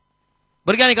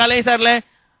भुरग्यांनी काल विचारले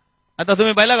आता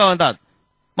तुम्ही बायला गावांतात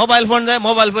मोबाईल फोन जाय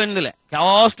mobile phone दिले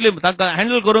costly तांकां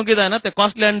handle करूंक कितें ना ते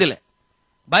कॉस्टली हँड दिले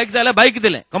बाईक जाल्यार बाईक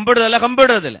दिले कंप्युटर जाल्यार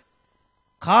कंप्युटर दिले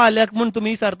खा आल्याक म्हूण तुमी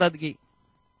विचारतात की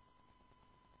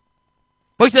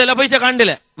पैसे दिले पैसे काढून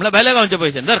दिले मला भायल्या गावचे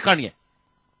पैसे जर काढ घे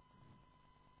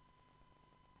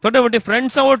छोटे मोठे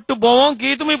फ्रेंड्स आवडटू भोवोंक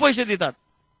की तुम्ही पैसे दितात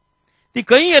ती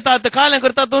खंय येतात काल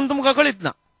करतात तुमकां कळीत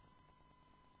ना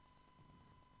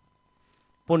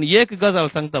पूण एक गजाल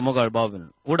सांगता मोगाळ बाबीन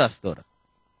उडास तर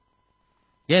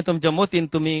हे तुमच्या मोतीन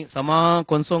तुम्ही समा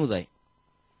कोणसोंक जाय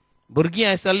भुरगीं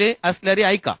असल्यारी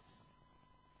ऐका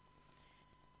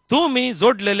तुम्ही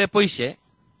जोडलेले पैसे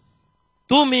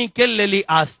तुम्ही केलेली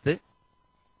आस्त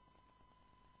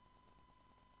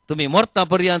तुम्ही मरता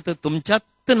पर्यंत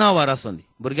तुमच्याच नावार आसूं दी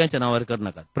भुरग्यांच्या नावार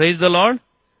करनाकात प्रेज द लॉर्ड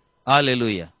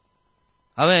हालेलुया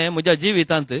हांवें म्हज्या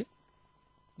जिवितांत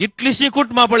इतलीशीं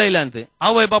कुटुंबां पळयल्यांत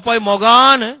आवय बापाय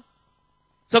मोगान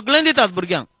सगळें दितात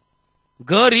भुरग्यांक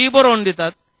घरय बरोवन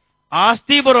दितात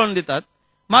आस्तीय बरोवन दितात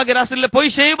मागीर आशिल्ले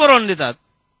पयशेय बरोवन दितात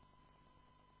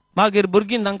मागीर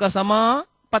भुरगीं तांकां समा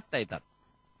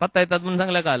पत्तायतात म्हूण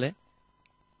सांगलें काले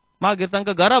मागीर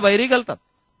तांकां घरा भायरय घालतात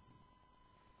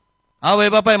आवय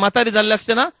बापाय म्हातारी जाल्ले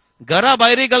आसतना घरा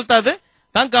भायरय घालतात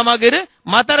तांकां मागीर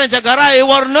म्हाताऱ्यांच्या घरा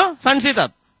व्हरून सांडसितात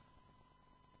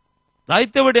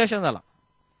जायते वटी अशें जालां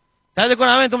त्या देखून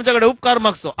हांवें तुमचे कडेन उपकार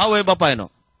मागचो आवय बापायनो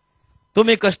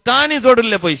तुमी कश्टांनी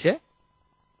जोडिल्ले पयशे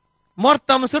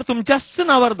मरता म्हणसर तुमच्याच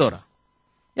नांवार दवरा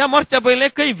या मरच्या पयलें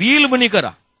खंय वील म्हणी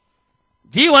करा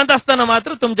जिवंत आसतना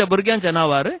मात्र तुमच्या भुरग्यांच्या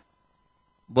नांवार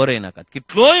बरय नाकात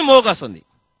कितलोय मोग आसूं दी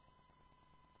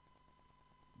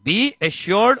be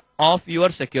assured of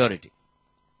your security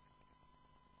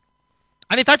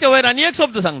आणि ताचे वयर आनी एक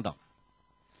शब्द सांगता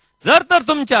जर तर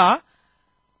तुमच्या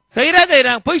सैऱ्या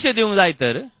दैऱ्यांक पयशे दिवंक जाय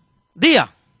तर दिया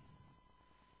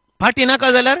फाटी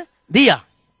नाका जाल्यार दिया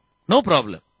नो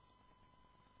प्रॉब्लेम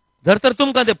जर तर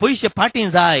तुमकां ते पयशे फाटी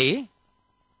जाय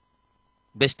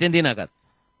बेश्टें दिनाकात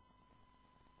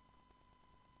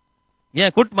हे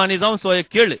कुटुंबांनी जावं सो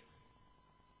एक खेळ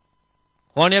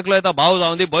कोण एकलो येता भाव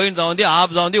जावं दी भयण जावं दी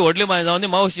आप जावं दी व्हडली माय जावं दी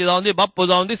मावशी जावं दी बाप्पू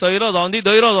जावं दी सैरो जावं दी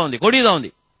दैरो जावं दी कोणी जावं दी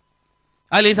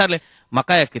आले विचारले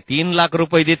म्हाका एक 3 लाख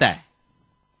रुपये दिताय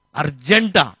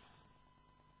अर्जंटा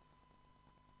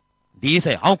दीस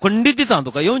आहे हांव खंडीत दिता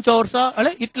तुका येवच्या वर्सा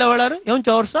अळे इतल्या वेळार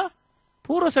येवच्या वर्सा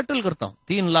पुरो सेटल करता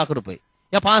 3 लाख रुपये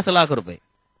या 5 लाख रुपये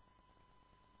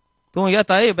तूं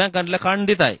येताय बँकांतले काडून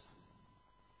दिताय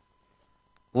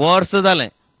वर्स जालें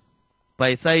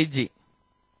पैसा इजी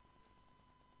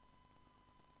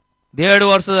 1.5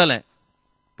 वर्स जालें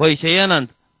पयशे येनात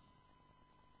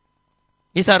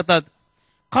विचारतात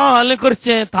कालें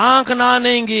करचें थांक ना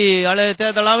नेंगी अळे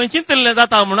त्या दळा हांवें चिंतलें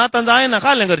जाता म्हूण आतां जायना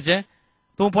कालें करचें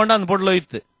तूं पोंडान पडलो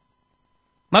इत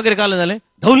मागीर कालें जालें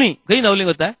धवली खंय धवली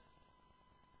करताय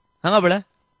सांगा पळय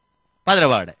पाद्रा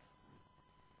बावडे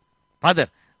फादर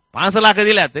 5 लाख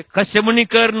दिल्यात कशे म्हणी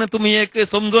कर न तुम्ही एक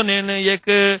समजून एक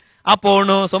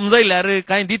आपोवण समजयल्यार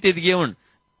काय दितेत घेऊन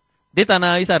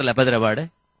दिताना विचारल्या पाद्रा बावडे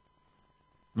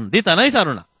दिताना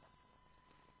विचारू ना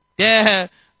ते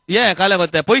ये काले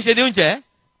कोते पैसे दिवचे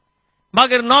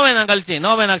मागीर 9 घालची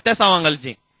 9 तेसावां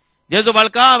घालची जेजू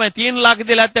बाळका हांवें 3 लाख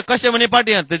दिल्यात ते कशे म्हणी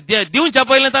पाटी दिवच्या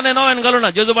पयलें ताणें 9 घालूं ना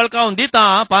जेजू बाळका हांव दिता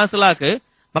 5 लाख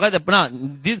म्हाका ते ना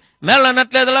मेळ्ळा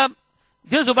नाटले जाल्यार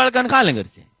जेजू बाळकान कालें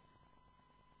करचें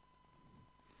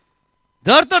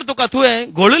जर तर तुका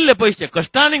तुवें घोळिल्ले पयशे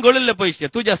कश्टांनी घोळिल्ले पयशे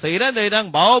तुज्या सैऱ्या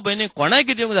दैऱ्यांक भाव भयणीक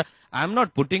कोणायक दिवंक जाय I am not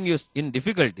putting you in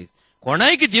difficulties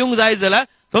कोणायक दिवंक जाय जाल्यार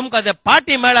तुमकां ते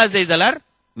पाटी मेळा जाय जाल्यार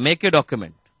make a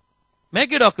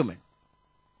document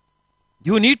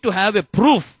you need to have a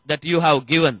proof that you have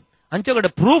given हांचे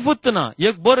कडेन प्रूफूच ना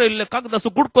एक बरयल्ले कागदाचो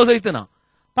कुडको सयत ना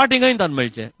पाटी गयतात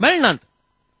मेळचे मेळनात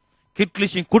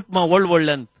कितलीशीं कुटुंबां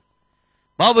व्हडल्यान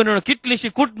भाव भयण कितलीशीं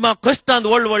कुटुंबां कश्टांत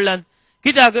व्हडल्यान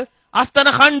कित्याक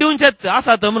आसतना खाण दिवचेच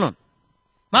आसात म्हणून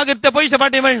मागीर ते पयशे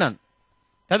पाटी मेळनात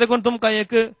त्या देखून तुमकां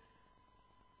एक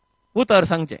उतर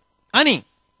सांगचें आनी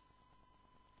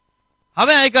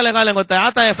हांवें आयकलें कालें कोता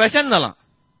आतां हें फॅशन जालां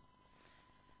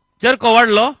चेरको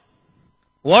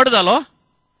व्हड जालो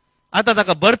आतां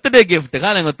ताका बर्थडे गिफ्ट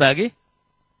कालें कोता की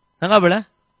सांगा बळ्या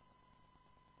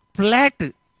फ्लॅट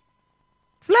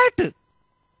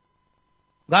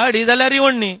गाडी जाल्यार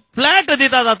इवण्णी फ्लॅट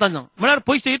दितात आतां म्हळ्यार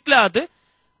पयशे इतले आहात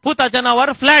पुताच्या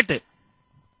नांवार फ्लॅट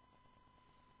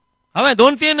हांवें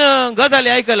 2-3 गजाली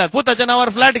आयकल्यात पुताच्या नांवार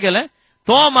फ्लॅट केले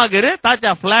तो मागीर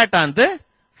ताच्या फ्लॅटांत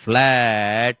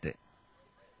फ्लॅट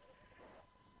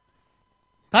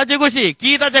ताची कशी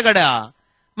की ताचे कडेन आहा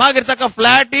मागीर ताका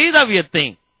फ्लॅटय जावी येत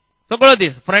थंय सगळो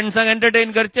दीस फ्रेंड्सांक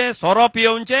एंटरटेन करचे सोरो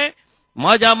पियोवचे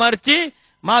मजा मारची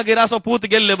मागीर असो पूत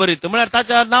गेल्ले बरीत म्हळ्यार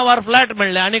ताच्या नांवार फ्लॅट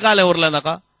मेळ्ळे आनी कालें उरलें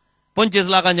ताका 25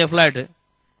 लाखांचे फ्लॅट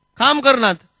काम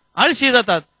करनात आळशी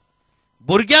जातात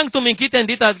भुरग्यांक तुम्ही कितें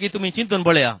दितात की तुम्ही चिंतून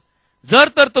पळया जर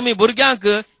तर तुम्ही भुरग्यांक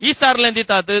इसारलें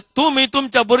दितात तुम्ही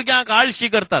तुमच्या भुरग्यांक आळशी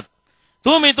करतात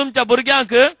तुम्ही तुमच्या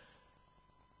भुरग्यांक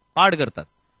पाड करतात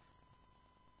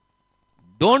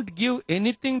don't give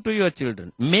anything to your children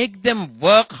make them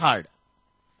work hard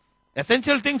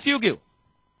essential things you give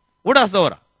उडास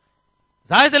दवरा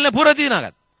जाय जाल्यार पुरो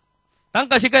दिनाकात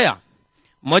तांकां शिकया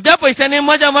म्हज्या पयशांनी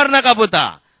मजा मारनाका पुता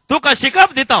तुका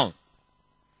शिकप दिता हांव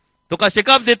तुका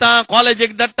शिकप दिता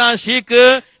कॉलेजीक धाडटा शीक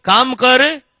काम कर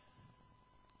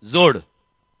जोड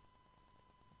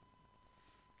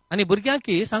आनी भुरग्यांक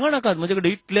सांगनाकात म्हजे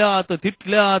कडेन इतले आहात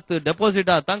तितले आहात डेपॉझिट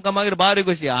आहात तांकां मागीर बारीक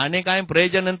कशी आनी कांय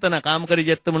प्रयोजन ना काम करी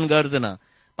येत म्हूण गरज ना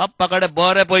पप्पा कडेन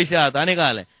बरे पयशे आहात आनी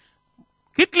काय जालें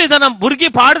कितलीं जाणां भुरगीं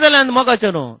पाड जाल्यात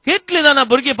मोगाचें न्हू कितलीं जाणां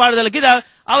भुरगीं पाड जाल्यात कित्याक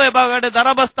आवय बाबा कडेन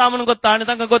दारा बसता म्हणून कोत्ता आनी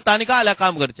तांकां कोत्ता आनी काय जाल्यार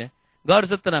काम करचें घर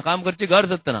सत्तना काम करची घर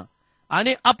सत्तना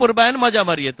आनी अपुरबायन मजा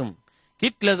मारये तुम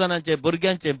कितल्या जाणांचे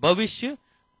भुरग्यांचे भविष्य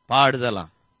पाड जाला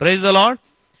प्रेज द लॉर्ड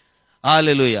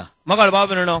हालेलुया मोगाळ भाव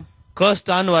भयणो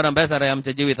कश्ट अनवरां बेसाराय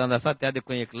आमच्या जिवितांत आसा त्या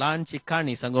देखून एक ल्हानशी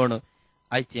काणी सांगून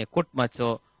आयचे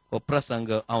कुटुंबाचो हो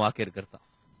प्रसंग हांव आखेर करता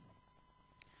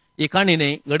ही काणी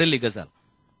न्ही घडिल्ली गजाल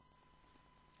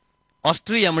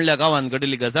ऑस्ट्रिया म्हणल्या गांवांत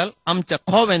घडिल्ली गजाल आमच्या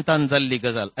खोवेंतान जाल्ली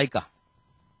गजाल ऐका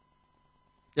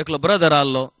एकलो ब्रदर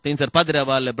आसलो थंयसर पाद्र्या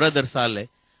आसले ब्रदर्स आसले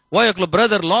हो एकलो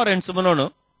ब्रदर लॉरेन्स म्हणून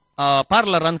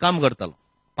पार्लरान काम करतालो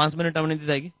 5 मिनिटां म्हणून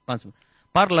दिता की 5 मिनिट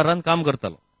पार्लरान काम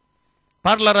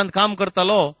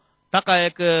करतालो ताका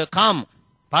एक काम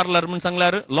पार्लर म्हणून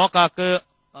सांगल्यार लोकांक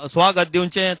स्वागत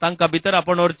दिवचें तांकां भितर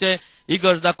आपण व्हरचें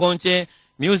इगर्ज दाखोवचें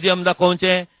म्युझियम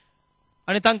दाखोवचें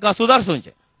आनी तांकां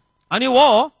सुदारसोवचें आनी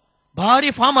हो भारी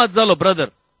फामाद जालो ब्रदर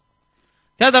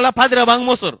त्या जाल्यार पाद्र्या भांग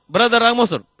मोसूर ब्रदरांक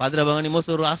मोसूर पाद्र्या भांग आनी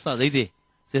मोसूर आसा जायते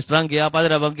सिस्टरांक या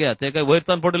पाद्र्या भांग या ते काय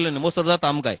वयरतान पडले न्ही मोसूर जाता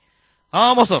आमकां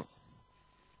मोसूर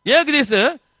एक दीस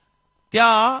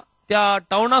त्या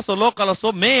टावनाचो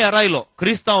लोकलाचो मेयर आयलो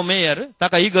क्रिस्तांव मेयर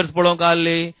ताका इगर्ज पळोवंक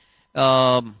आसली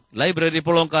लायब्ररी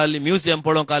पळोवंक आसली म्युझियम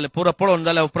पळोवंक आसली पुरो पळोवन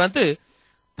जाल्या उपरांत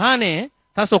ताणें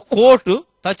ताचो कोट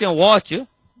ताचें वॉच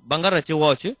भांगाराचें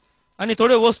वॉच आनी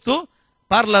थोड्यो वस्तू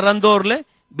पार्लरान दवरले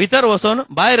भितर वचून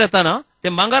भायर येताना ते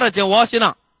भांगाराचें वॉच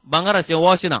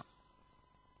ना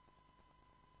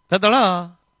ताका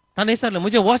ताणें विचारलें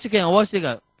म्हजें वॉच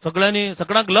काय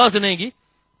सगळ्यांक लज न्ही की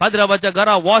पाद्राबाच्या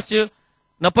घरा वॉच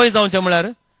नपय जावचें म्हळ्यार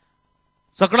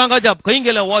सगळ्यांक अजाप खंय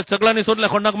गेले वॉच सगळ्यांनी सोदले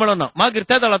कोणाक मेळना मागीर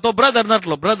त्या जाल्यार तो ब्रदर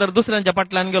नाटलो ब्रदर दुसऱ्यांच्या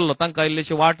फाटल्यान गेल्लो तांकां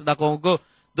इल्लीशी वाट दाखोवंक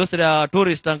दुसऱ्या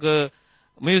टुरिस्टांक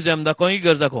म्युझियम दाखोवंक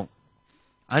इगर्ज दाखोवंक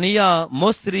आनी ह्या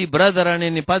मोस्त्री ब्रदरांनी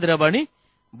आनी पाद्राबांनी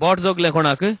बोट जोगले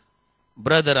कोणाक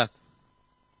ब्रदराक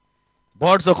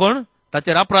बोट जोखून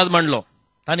ताचेर अपराध मांडलो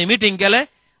तांणी मिटींग केलें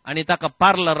आनी ताका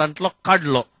पार्लरांतलो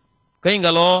काडलो. खंय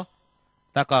गेलो?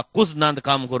 ताका कुजनांत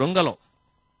काम करूंक गेलो.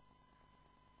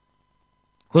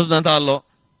 कुजनांत आलो.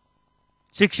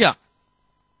 शिक्षा.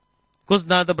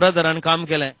 कुजनांत ब्रदरान काम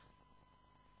केलें.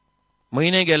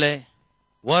 म्हयने गेले,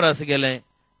 वर्स गेले,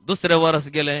 दुसरे वर्स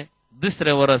गेले,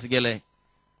 तिसरे वर्स गेले.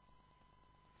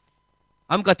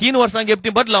 आमकां 3 वर्सां गेपटी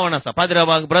बदलावण आसा.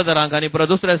 पाद्र्यावांक, ब्रदरांक आनी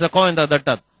दुसऱ्या दिसा कोयंता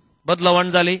धाडटात.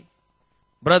 बदलावण जाली.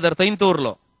 ब्रदर थंयच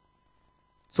उरलो.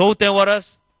 4वें वर्स,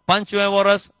 5वें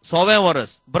वर्स, 6वें वर्स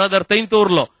ब्रदर थंयच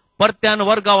उरलो. परत्यान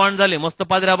वर्गावाण जाली. मस्त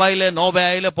पाद्र्या आयले, 9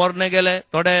 आयले, पोरणे गेले,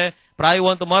 थोडे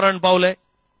प्रायवंत मरण पावले.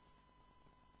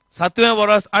 7वें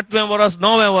वर्स, 8वें वर्स,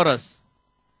 9वें वर्स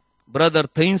ब्रदर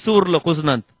थंयच उरलो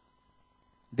कुजनांत.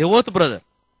 देवोत ब्रदर.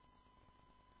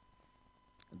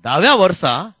 10व्या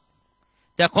वर्सा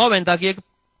त्या कोवेंताक एक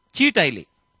चीट आयली,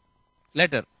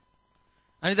 लेटर.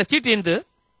 आनी त्या चिटींत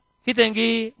कितें की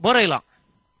बरयलां.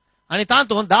 आनी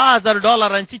तातूंत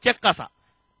 $10,000 चेक आसा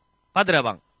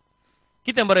पाद्र्याबांक.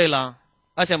 कितें बरयलां?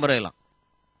 अशें बरयलां,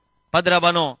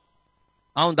 पाद्र्याबानो,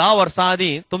 हांव 10 वर्सां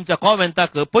आदीं तुमच्या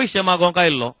कोवेंताक पयशे मागोवंक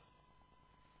आयिल्लो.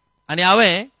 आनी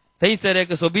हांवें थंयसर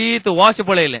एक सोबीत वॉच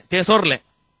पळयलें, तें सोरलें.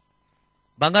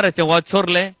 भांगाराचें वॉच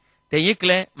सोरलें, तें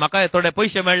इकलें. म्हाका थोडे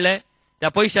पयशे मेळ्ळे. त्या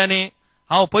पयशांनी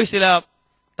हांव पयसल्या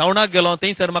टावनाक गेलो.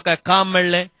 थंयसर म्हाका काम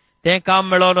मेळ्ळें. तें काम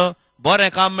मेळोन बरें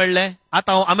काम मेळ्ळें.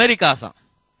 आतां हांव अमेरिका आसा.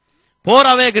 पोर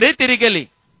हांवें एक रेतिरी केली.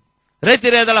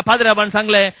 रेतिरे जाल्यार पाद्र्याबान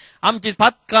सांगलें, आमची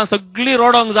पातकां सगळीं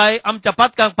रोडोंक जाय, आमच्या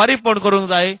पातकांक पारीपण करूंक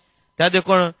जाय. त्या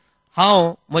देखून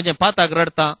हांव म्हजें पाताक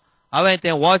रडटां. हांवें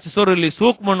तें वॉच सोरिल्ली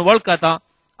सूख म्हूण वळखता.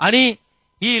 आनी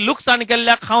ही लुकसाण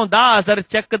केल्ल्याक हांव 10,000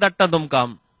 चेक धाडटां तुमकां.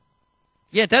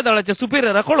 हें त्या दळाच्या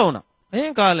सुपिरियराक कळोवना.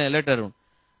 हें कळलें लेटरून.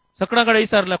 सकणा कडेन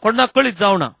विचारलें, कोणाक कळीत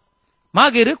जावना.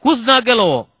 मागीर कुजनाक गेलो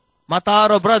हो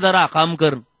म्हातारो ब्रदरा काम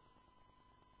कर.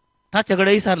 ताचे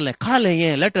कडेन विचारलें, कळलें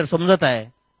हें लेटर समजताय?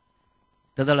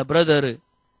 त्या जाल्यार ब्रदर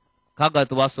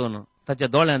कागद वाचून ताच्या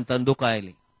दोळ्यांत दुकां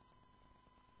आयली.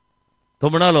 तो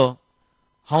म्हणालो,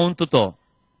 हांव तुतो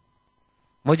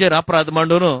म्हजेर अपराध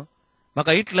मांडून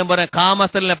म्हाका इतलें बरें काम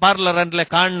आसलें पार्लरांतलें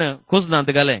काडन कुजनांत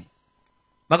घालें.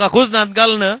 म्हाका कुजनांत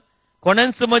घालन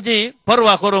कोणेंच म्हजी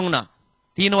परवा करूंक ना.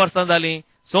 3 वर्सां जालीं,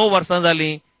 6 वर्सां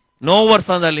जालीं, 9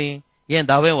 वर्सां जालीं, हें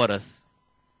 10वें वर्स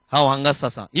हांव हांगाच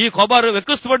आसा. ही खबर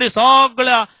एकच फावटी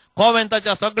सगळ्या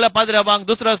कोवेंताच्या सगळ्या पाद्र्याबांक,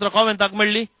 दुसऱ्या कोवेंताक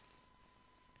मेळ्ळी.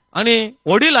 आनी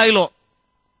वडील आयलो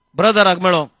ब्रदराक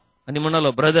मेळो आनी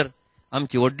म्हणलो, ब्रदर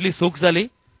आमची व्हडली सूख जाली.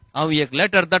 हांव एक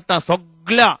लेटर धाडटां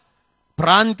सगळ्या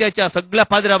प्रांत्याच्या सगळ्या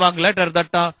पाद्र्याबांक लेटर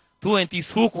धाडटां. तुवें ती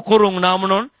सूख करूंक ना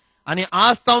म्हणून. आनी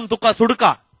आज तावन तुका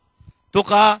सुडका.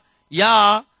 तुका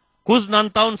या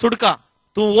कुजनांतावन सुडका.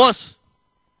 तूं वच.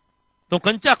 तूं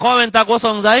खंयच्या कोवेंताक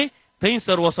वचोंक जाय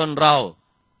थंयसर वचोन राव.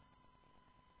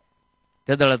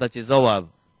 त्या दळा ताची जबाब,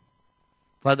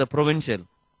 फादर प्रोविन्शियल,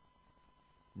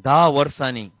 10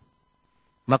 वर्सांनी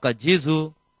म्हाका जेजू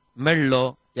मेळ्ळो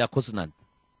ह्या कुजनांत.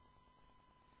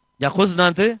 ह्या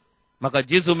कुजनांत म्हाका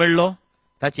जेजू मेळ्ळो,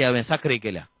 ताची हांवें साखरी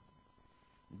केल्या.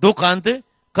 दुखांत,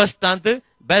 कश्टांत,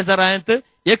 बेजारांत,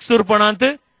 एकसुरपणांत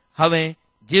हांवें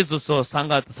जेजूचो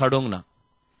सांगात साडूंक ना.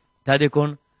 त्या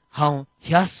देखून हांव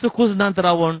ह्याच कुजनांत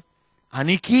रावून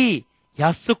आनीकी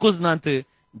ह्याच कुजनांत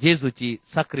जेजूची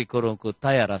साखरी करूंक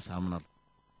तयार आसा म्हणून.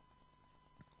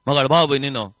 मगळ भाव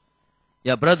भयणीनो,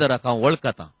 ह्या ब्रदराक हांव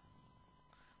वळखतां.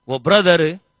 वो ब्रदर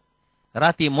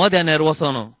राती मोद्यानेर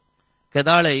वचोन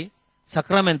केदाळय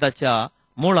सक्रामेंताच्या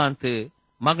मुळांत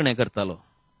मागणें करतालो.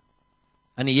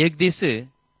 आनी एक दीस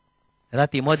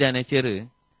राती मोद्यानेचेर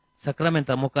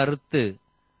सक्रामेंता मुखारच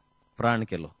प्राण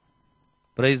केलो.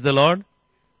 Praise the Lord.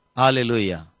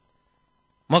 हालेलुया.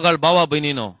 मगळ भावा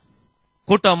भयणीनो,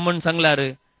 कुटुंब म्हूण सांगल्यार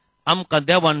आमकां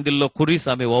देवान दिल्लो खुरीस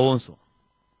आमी वोवोसो.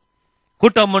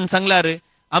 कुटुंब म्हूण सांगल्यार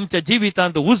आमच्या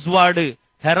जिवितांत उजवाड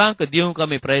हेरांक दिवंक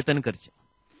आमी प्रयत्न करचे.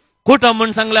 कुटुंब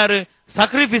म्हूण सांगल्यार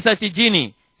सॅक्रिफिसाची जिणी,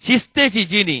 शिस्तेची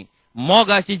जिणी,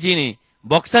 मोगाची जिणी,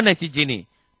 बोगसण्याची जिणी.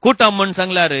 कुटुंब म्हूण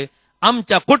सांगल्यार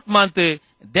आमच्या कुटुंबांत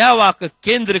देवाक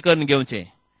केंद्र करून घेवचें.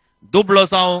 दुबळो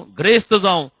जावं, ग्रेस्त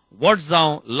जावं, वट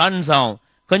जावं, ल्हान जावं,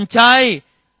 खंयच्याय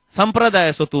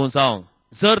संप्रदायाचो तूं जावं,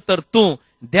 जर तर तूं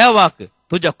देवाक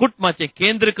तुज्या कुटुंबाचें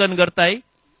केंद्र करून करताय,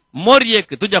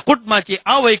 मोरयेक तुज्या कुटुंबाची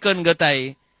आवय करून घेताय,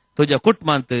 तुज्या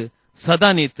कुटुंबांत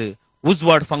सदांनीत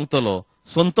उजवाड फांगतलो,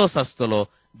 संतोष आसतलो,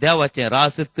 देवाचें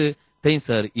राजत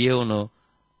थंयसर येवन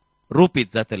रुपीत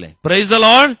जातलें. Praise the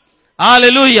Lord.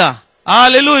 Hallelujah,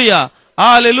 hallelujah,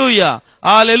 hallelujah,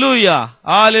 hallelujah,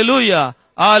 hallelujah,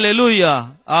 hallelujah,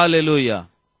 hallelujah.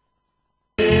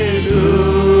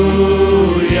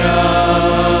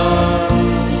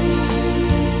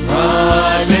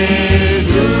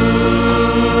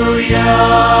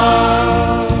 Hallelujah.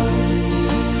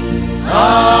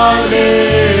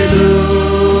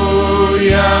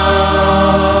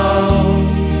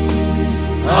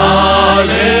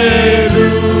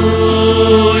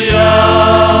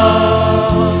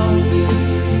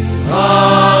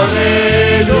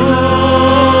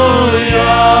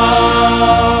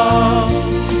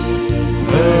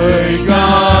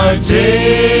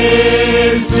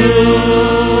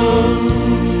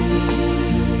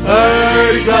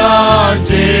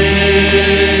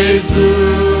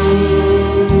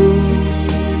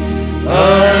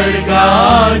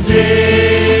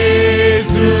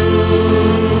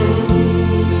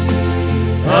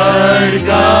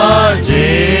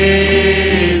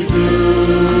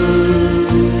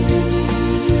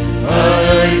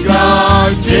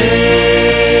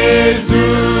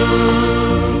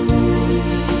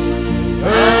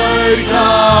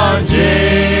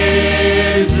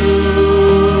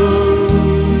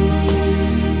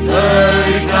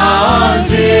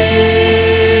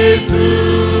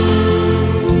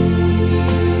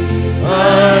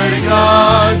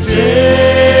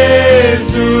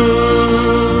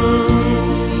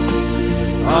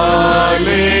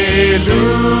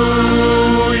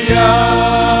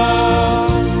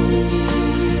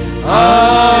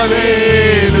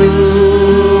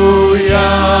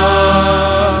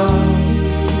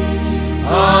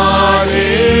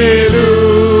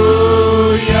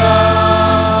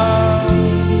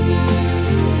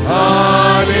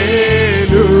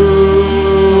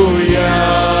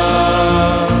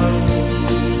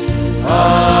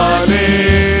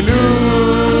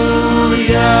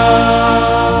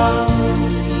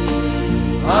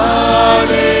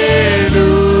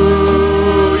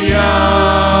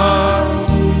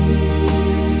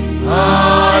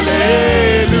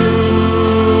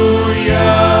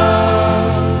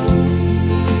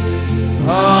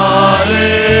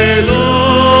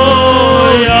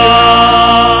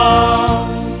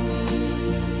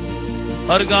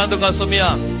 Tuka Somiya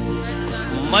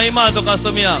Mahima Tuka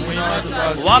Somiya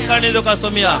Vakani Tuka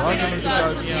Somiya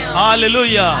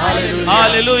hallelujah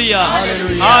hallelujah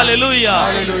hallelujah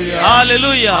hallelujah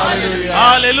hallelujah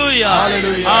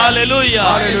hallelujah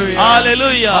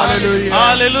hallelujah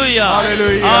hallelujah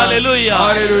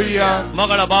hallelujah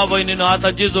मगळा भाव भयणीनो आता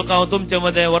जेजूक हांव तुमचे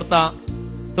मध्ये व्हरता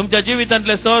तुमच्या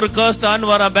जिवितांतले सर कश्ट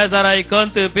अनवरां बेजाराय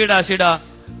कंत पिडा शिडा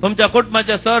तुमच्या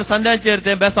कुटुंबाच्या सर संध्यांचेर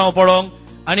ते बेसांव पडोवंक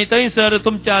आणि थंयसर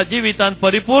तुमच्या जिवितांत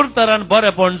परिपूर्ण तरान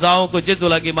बरेपण जावंक जेजू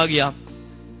लागीं मागया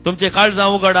तुमचे काळजां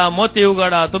उगडा मोती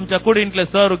उगडा तुमच्या कुडींतले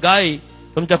सर गाय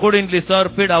तुमच्या कुडींतली सर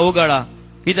पिडा उगडा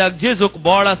कित्याक जेजूक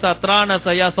बोळ आसा त्राण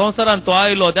आसा ह्या संवसारांत तो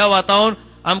आयलो देवा तावन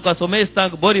आमकां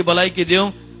सोमेस्तांक बरी भलायकी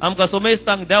दिवंक आमकां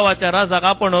सोमेस्तांक देवाच्या राजाक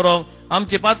आपण व्हरोंक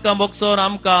आमची पातकां बोगसोन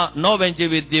आमकां नवें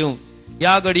जिवीत दिवंक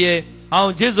ह्या घडये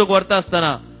हांव जेजूक व्हरता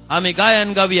आसतना आमी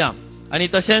गायन गावया आणि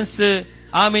तशेंच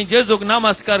आमी जेजूक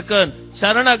नामस्कार करून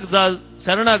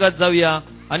शरणागत जावया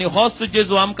आणि होच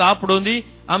जेजू आमकां आपडून दी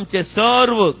आमचे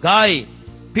सर्व गाय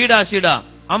पिडा शिडा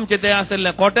आमचे ते आशिल्ले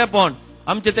खोटेपण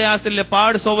आमचे ते आशिल्ले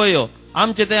पाड सवयो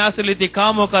आमचे ते आशिल्ली ती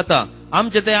कामोकाता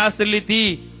आमचे ते आशिल्ली ती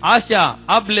आशा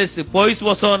आबलेस पयस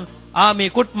वचोन आमी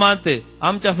कुटुंबांत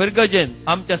आमच्या फिरगजेंत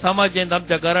आमच्या समाजेंत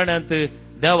आमच्या घराण्यांत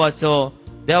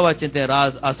देवाचे ते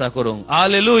राज आसा करूंक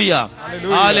hallelujah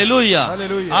hallelujah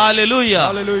hallelujah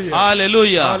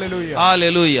hallelujah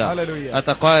hallelujah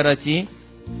आता कोयराची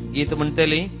गीत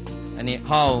म्हणटली आणि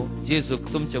हांव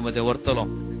जेजूक तुमचे मध्ये व्हरतलो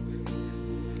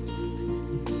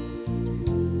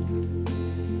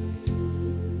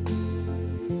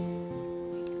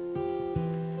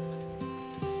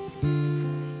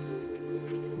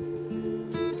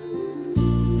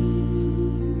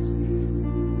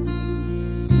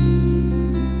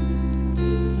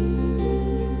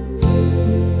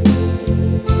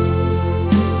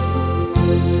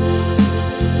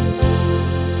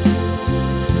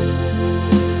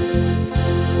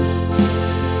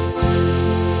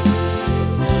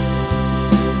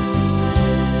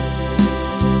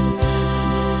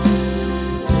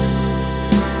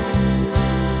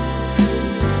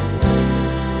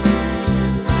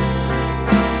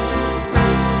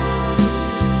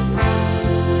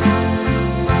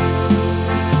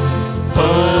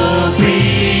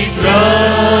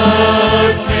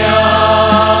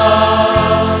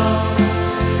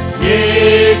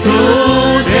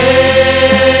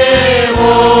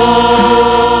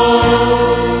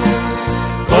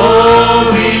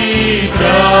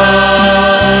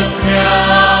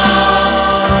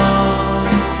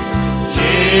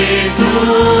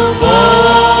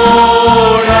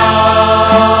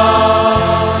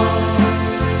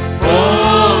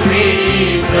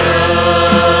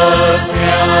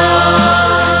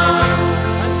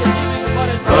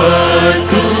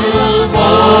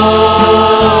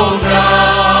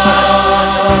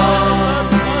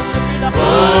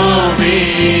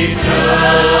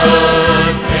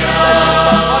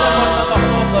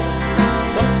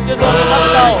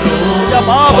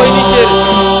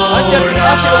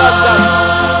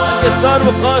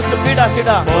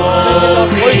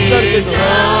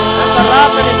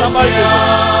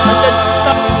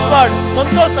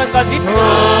संतोष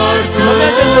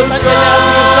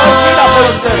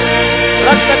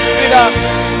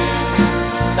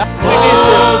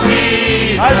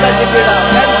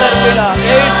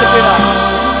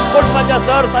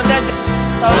दर संध्याचे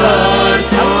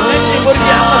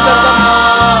भुरगी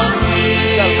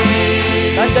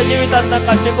तांच्या जिवितात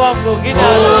तांकां शिकोवंक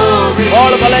गिन्यान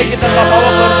व्हड भलायकी तांकां फावो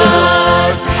करच्यो.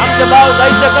 आमचे भाव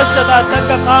जायते कश्ट जातात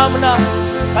तांकां काम ना,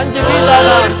 तांची वीज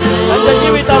जाना, तांच्या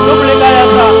जिवितांत दुबळीकाय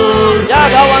आसा. ह्या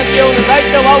गांवांत येवन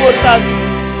जायते वावुरतात,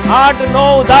 8,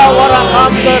 9, 10 वरां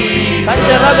काम कर,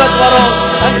 तांचे रगत व्हरोन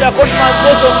तांच्या कुटुंबांत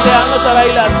बसून ते हांगासर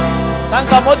आयल्यात.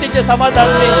 तांकां मोतीचे समाधान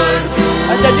दी,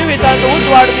 तांच्या जिवितांत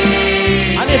उजवाड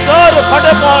दी आनी सर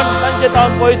खडेपण तांचे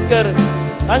तावन पयस कर.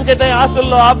 तांचे थंय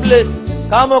आसलो आपले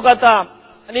कामोक आता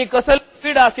आनी कसली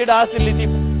पिडा सिडा आशिल्ली ती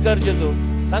कर जेजू.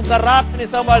 तांकां राख आनी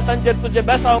सांबाळ, तांचेर तुजे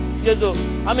बेसांव जेजू.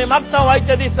 आमी मागता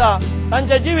आयच्या दिसा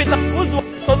तांच्या जिवितांत उजवाड,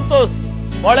 संतोष,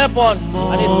 बळेपण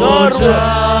आनी सर्व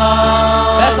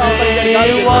बेसांव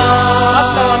तांचेर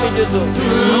मागता आमी जेजू.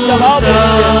 आमच्या भाव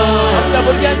भयणींचेर, आमच्या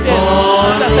भुरग्यांचेर,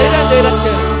 आमच्या सैऱ्यांचेर,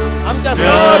 आमच्या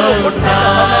सर्व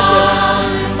कुटुंबाच्या सगळ्यांचेर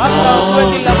मागता. तुवें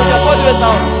दिल्ल्या म्हज्या पदवेंत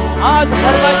हांव आज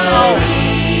फरमायता हांव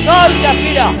चलच्या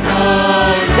पिड्या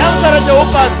यंगराच्या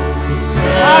उपास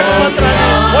 8 मंत्रांनी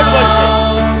वडवडचे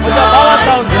म्हज्या भावांत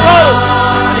हांव चल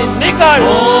आनी निकाळ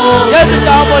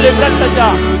येजूच्या अमोलीक रक्ताच्या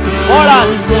बोळान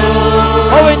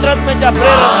पवित्र आत्म्याच्या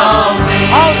प्रेरणान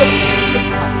हांव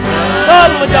चल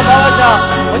म्हज्या भावाच्या,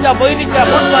 म्हज्या भयणीच्या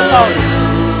कुटुंबांत हांव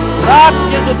राख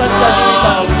जेजू तांच्या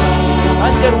जिवितांत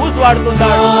तांचेर उजवाड तूं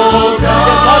धाड.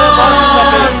 तांचे बरें बरें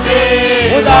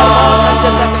उदार तांचे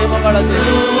सगळे मंगळाचे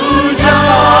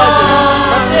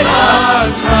प्रत्येक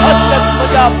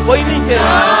म्हज्या भयणीचेर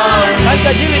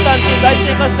तांच्या जिवितांत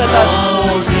जायते कश्ट जातात.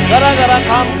 घरा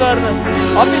काम कर,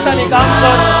 ऑफिसांनी काम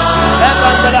कर,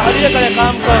 बँकांत जाल्यार हरये कडेन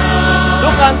काम कर,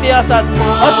 दुकान ती आसात,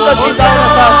 हस्तती जावन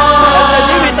आसात. तांच्या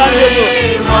जिवितांत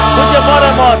तुजे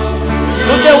बरें मन,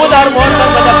 तुजे उदार मन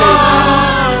तांकां दाखय.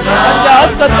 तांच्या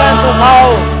हस्तकाय तूं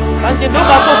भाव, तांची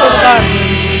दुखां पुसून काड.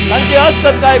 तांची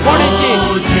हस्तकाय गुणीची,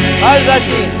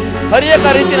 काळजाची, हर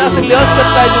एका रितीन आशिल्ली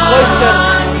हस्तकाय तूं पयस कर.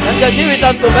 तांच्या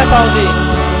जिवितांत तूं बेसांव दी.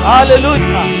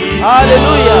 Hallelujah,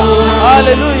 hallelujah,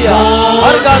 hallelujah.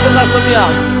 अर्गा तुका सुमया,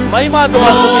 महिमा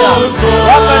तुका सुमया,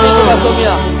 वाकणी तुका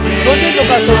सुमया, स्तुती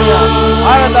तुका सुमया,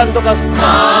 आनंदान तुका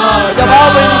सुमया. म्हज्या भाव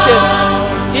भयणीचेर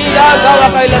की ह्या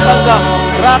गांवाक आयल्या तांकां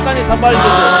राख आनी सांबाळ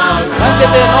जेजू. तांचे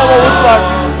ते नवो उजवाड,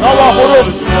 नवो हुरूप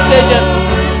तेजन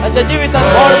तांच्या जिवितांत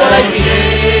व्हड भलायकी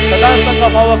सदांच तांकां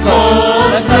फावो कर.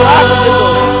 तांकां राख जेजू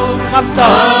मागता.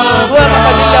 तुवें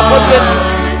म्हाका दिल्ल्या पदवेंत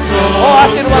हो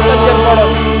आशिर्वाद तांचेर पडत,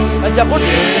 तांच्या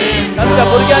कुटुंबाचेर, तांच्या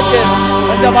भुरग्यांचेर,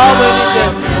 तांच्या भाव भयणीचेर,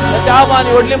 तांच्या आबा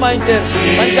आनी व्हडली मांयचेर,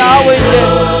 तांच्या आवयचेर,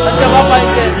 तांच्या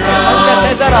बापायचेर, तांच्या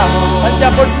शेजारा, तांच्या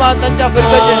कुटुंबांत, तांच्या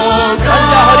भुरग्याचेर,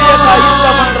 तांच्या हर एका इश्ट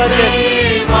मंडळाचेर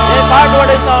हे फाट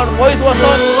वडयतावन पयस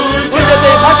वचून तुजे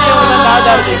ते फाटी येवन तांकां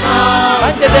आदार दी.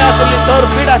 तांचे ते आशिल्ली सर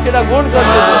पिडा सिडा गूण कर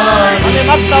जेजू. आमी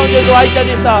मागता जेजू आयच्या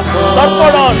दिसा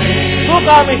सरपडोन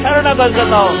तुका आमी शरणागत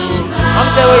जाता.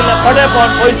 आमचे वयले खडेपण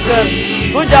पयस कर.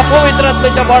 तुज्या पवित्र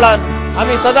आत्म्याच्या बळान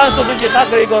आमी सदांच तुजी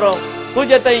साखळी करूं.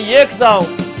 तुजे थंय एक जावं,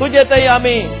 तुजे थंय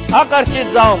आमी आकर्शीत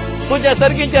जावं. तुजे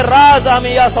सर्गीचे राज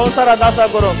आमी ह्या संवसारांत आसा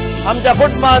करूं. आमच्या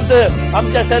कुटुंबांत,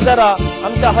 आमच्या शेजारा,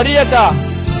 आमच्या हर एका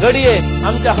घडये,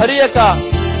 आमच्या हर एका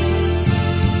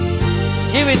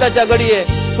जिविताच्या घडये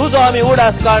तुजो आमी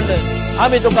उडास काड.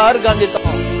 आमी तुका अर्गां दिता.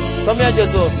 सम्या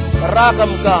जेजू राख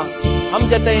आमकां.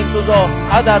 आमचे थंय तुजो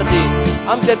आदार दी.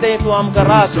 आमचे थंय तूं आमकां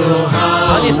राख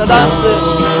आनी सदांच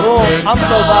तूं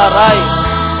आमचो राय.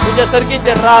 तुज्या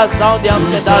सर्गीचे राज जावं दी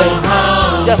आमचे दाय.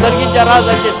 तुज्या सर्गीच्या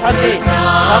राजाचे शांती,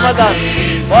 समाधान,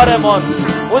 बरें मन,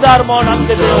 उदार मन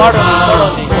आमचे थंय वाडोवन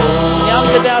पडोवन दी. आनी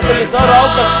आमचे थंय आशिल्ली सर्व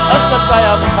हस्तकाय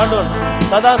आमी हाडून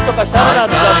सदांच तुका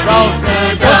शरणागत जावन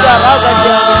तुज्या राजाची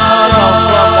आमी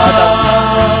आमकां आदार.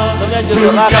 सम्या जेजू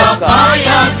राख सदांच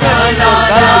आमचे थंय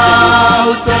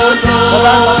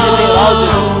राव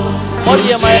जेजू. मोरये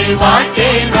तुझ्या माये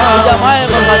आमच्या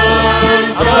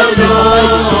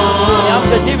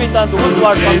आमच्या जिवितांत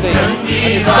उजवाड पावते.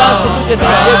 सदांच तुजे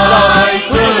एक जावन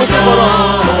तुजी खुशी करून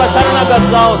तुका शरणागत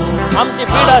जावन आमची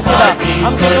पिडा सिडा,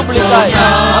 आमची दुबळीकाय,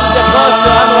 आमचे कश्ट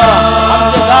अनवरां,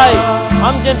 आमचे गाय,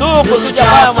 आमचे दूख तुज्या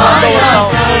पांया मुखार दवरता.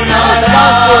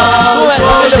 सदांच तुवें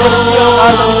सांगिल्ले भशेन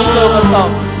आज आमी विचार करता.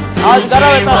 आज घरा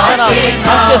वयता आसतना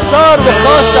आमचे सर्व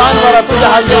कश्ट अनवरां तुज्या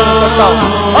हातीर करता.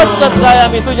 हस्तत काय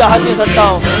आमी तुज्या हातीर करता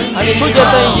आनी तुजे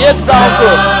थंय एक जावंक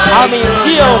आमी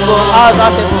जियोंक आज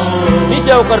आसे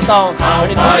विजय करता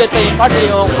आनी तुजे थंय फाटी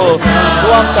येवंक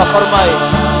तूं आमकां फरमाय.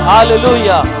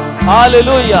 Hallelujah,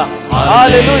 hallelujah,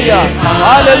 hallelujah,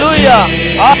 hallelujah,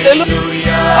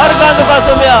 hallelujah. अर्गां तुका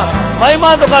सुमया,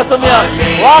 महिमा तुका सुमया,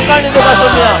 वाखाणी तुका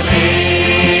सुमया,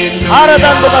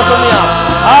 आराधन तुका Somaiya.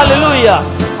 Hallelujah,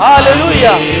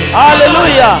 hallelujah,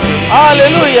 hallelujah,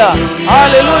 Hallelujah.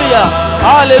 Hallelujah.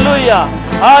 Hallelujah.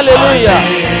 Hallelujah.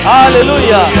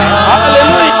 Hallelujah.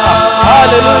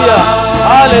 Hallelujah.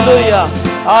 Hallelujah.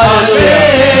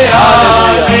 Hallelujah.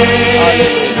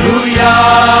 Hallelujah.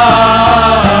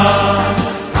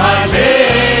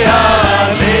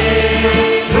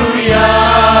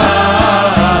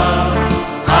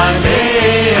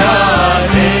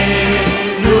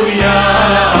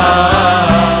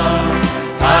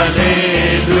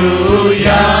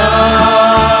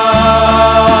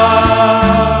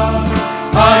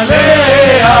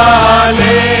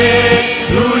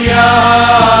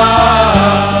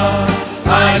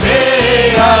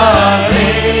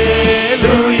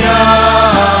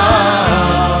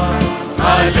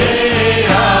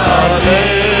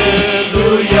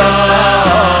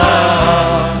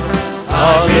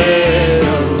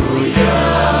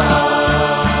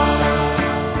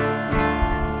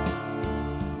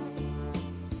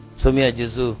 Saumya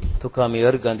जेजू तुका आमी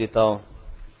अर्गां दिता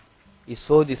ही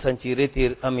 100 दिसांची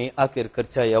रेतीर आमी आखेर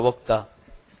करच्या ह्या वखता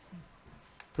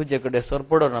तुजे कडेन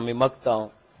सरपडून आमी मागता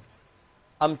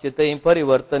आमचे थंय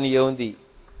परिवर्तन येवं दी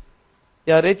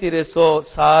त्या रेतीरेचो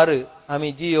सार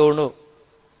आमी जियोवण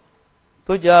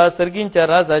तुज्या सर्गींच्या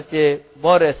राजाचे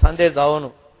बरे सांदे जावन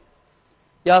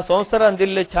ह्या संवसारान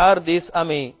दिल्ले 4 दीस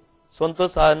आमी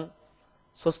संतोषान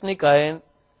सोसणीकायेन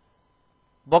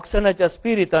बॉक्सनाच्या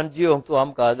स्पिरितान जियोंक तूं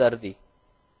आमकां आदार दी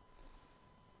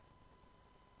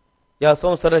ह्या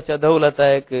संवसाराच्या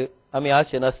दौलतायेक आमी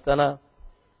आशे नासतना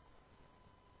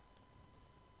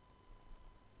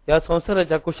ह्या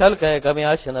संवसाराच्या कुशालकायेक आमी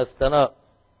आशे नासतना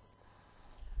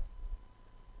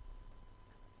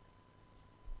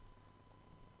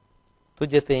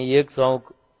तुजे थंय एक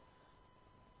जावंक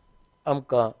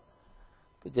आमकां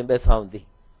तुजें बेसांव दी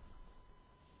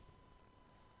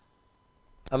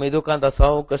आमी दुखांत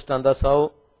आसाव कश्टांत आसाव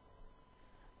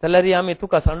जाल्यार आमी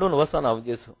तुका सांडून वचना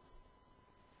जेजू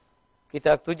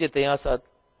कित्याक तुजे थंय आसात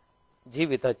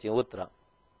जिविताचीं उतरां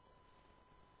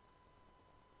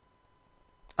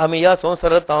आमी ह्या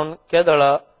संवसारांत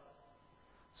केदळा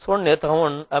सोडून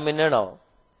थावून आमी नेणाव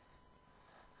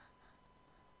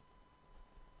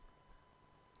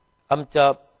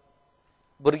आमच्या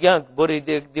भुरग्यांक बरी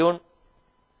देख दिवन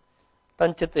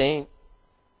तांचे थंय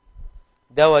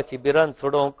देवाची बिरांत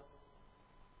सोडोवंक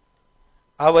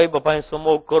आवय बापायचो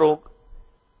मोग करूंक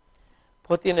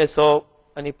पोतीनेचो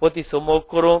आनी पोतीचो मोग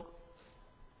करूंक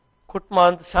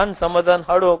कुटुंबांत शांत समाधान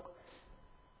हाडूंक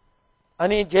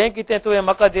आनी जें कितें तुवें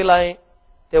म्हाका दिलां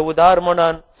तें उदार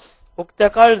मनान उक्त्या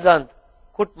काळजांत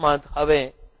कुटुंबांत हांवें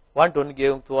वांटून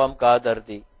घेवंक तूं आमकां आदार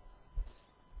दी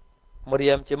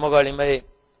मरियमची मोगाळी माये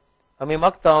आमी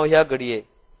मागता ह्या घडये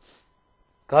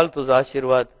घाल तुजो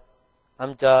आशिर्वाद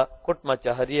आमच्या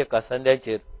कुटुंबाच्या हर एका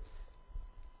संद्याचेर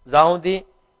जावं दी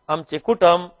आमचे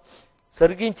कुटुंब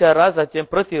सर्गींच्या राजाचें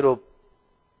प्रतिरूप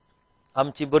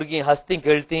आमची भुरगीं हांसतीं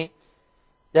खेळटीं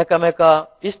एकामेका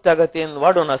इश्टागतीन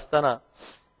वाडून आसतना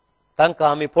तांकां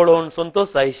आमी पळोवन संतोश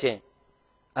जायशें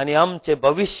आनी आमचें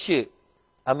भविश्य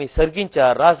आमी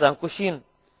सर्गींच्या राजां कुशीन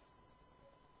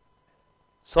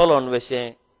चलोन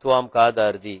वशें तूं आमकां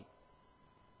आदार दी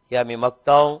हें आमी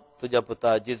मागता तुज्या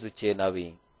पुता जेजूचे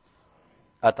नांवी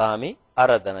आतां आमी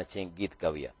आराधनाचें गीत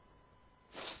गावया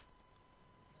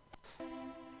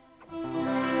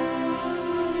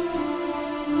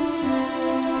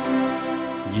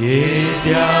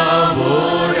येत्या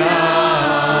बोरा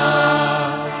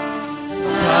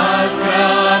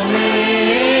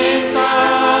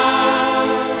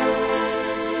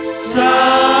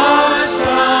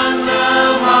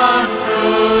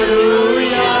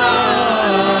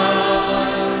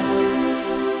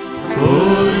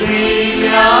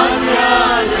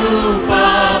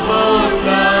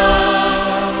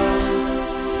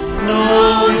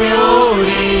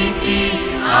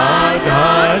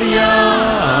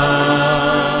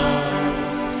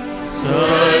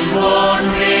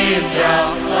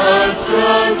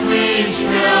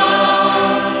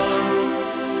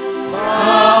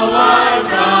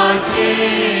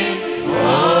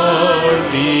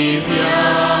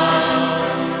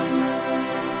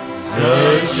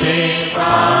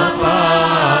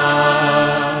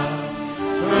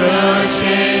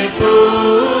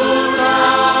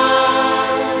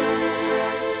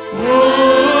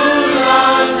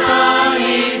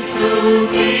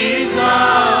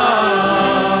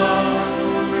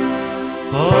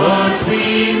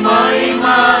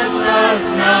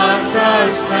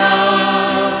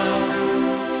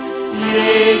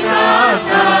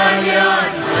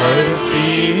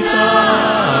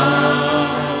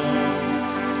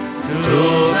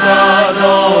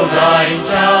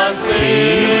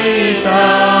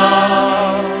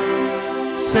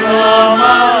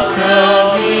Sama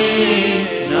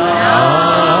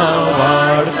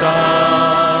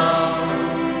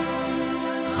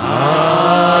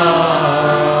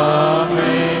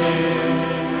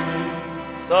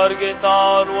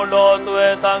उंडो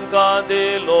तुवें तांकां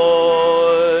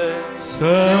दिलोय.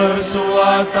 सर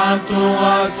सुवातां तूं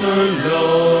वाचलो.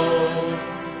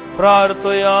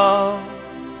 प्रार्थया.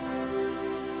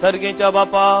 सर्गीच्या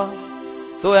बापा,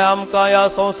 तुवें आमकां ह्या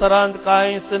संवसारांत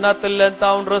कांयच नातिल्ल्यान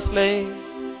तावन रचले.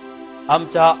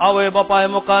 आमच्या आवय बापाय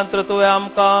मुखांत्र तुवें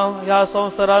आमकां ह्या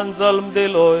संवसारांत जल्म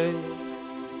दिलोय.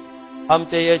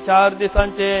 आमचे हे 4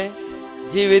 दिसांचे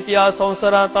जिवीत ह्या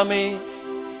संवसारांत आमी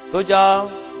तुज्या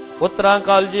उतरां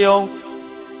खाल जियोंक,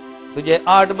 तुजे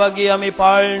 8 बागी आमी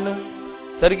पाळण,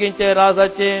 सर्गीचे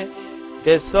राजाचे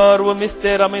ते सर्व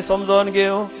मिस्तेर आमी समजोन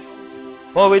घेवं.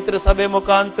 पवित्र सभे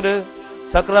मुखांत्र,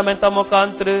 सक्रामेंता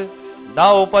मुखांत्र,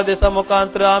 10 उपदेशा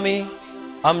मुखांत्र आमी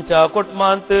आमच्या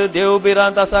कुटुंबांत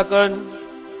देवबिरांत आसा कण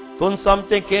तुमचं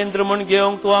आमचें केंद्र म्हूण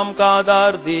घेवंक तूं आमकां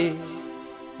आदार दी.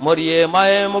 मोरये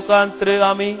माये मुखांत्र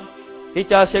आमी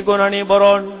तिच्या शेगून आनी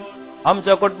बरोवन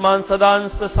आमच्या कुटुंबांत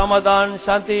सदांच समाधान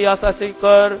शांती आसाशी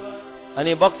कर.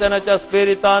 आनी बक्षणाच्या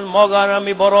स्पिरितान मोगान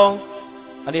आमी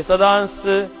बरोवंक आनी सदांच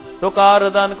तुका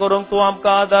आराधन करूंक तूं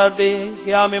आमकां आदार दी.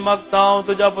 हे आमी मागता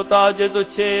तुज्या पुता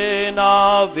जेजूचे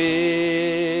नांवे.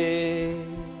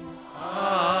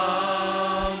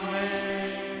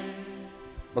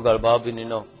 बगळ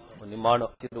बाबिनीनो निमाणो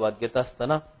आशीर्वाद घेता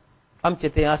आसतना आमचे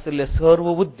ते आशिल्ले सर्व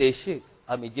उद्देश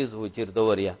आमी जेजूचेर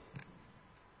दवरया.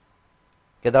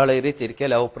 केदाळे रितीर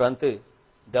केल्या उपरांत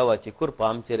देवाची कृपा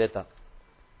आमचेर येता.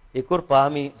 ही कृपा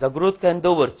आमी जागृतकायेन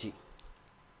दवरची.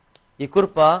 ही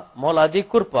कृपा मोलादीक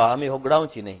कृपा आमी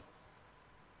होगडावची न्ही.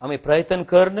 आमी प्रयत्न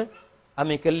करन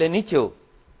आमी केल्ले निच्यो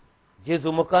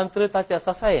जेजू मुखांत्र ताच्या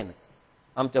ससायेन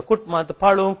आमच्या कुटुंबांत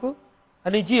पाळूंक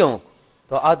आनी जियोंक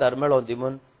तो आदार मेळोवन दी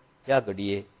म्हूण ह्या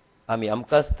घडये आमी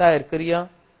आमकांच तयार करया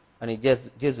आनी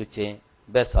जेजूचें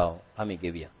बेसांव आमी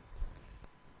घेवया.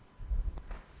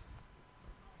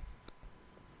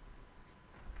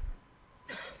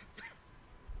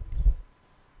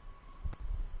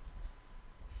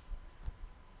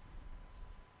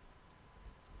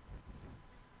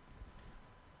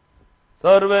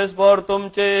 सर्वेस्वर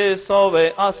तुमचे सोवे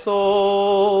आसो.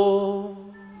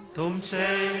 तुमचे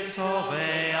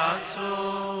सोवे आसो.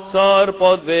 सर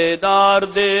पदवेदार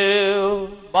देव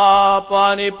बाप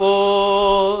आनी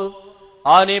पूत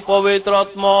आनी पवित्र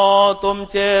आत्मो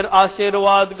तुमचेर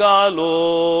आशीर्वाद घालो.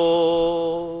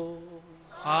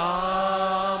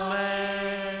 आमेन.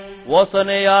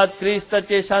 वसनेयात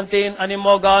क्रिस्ताचे शांतीन आनी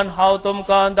मोगान हांव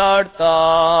तुमकां धाडटा.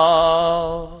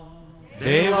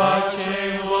 देवाचे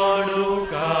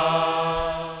वडुका.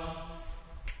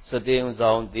 सदैव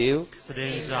जावं देव.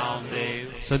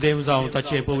 सदैव जावं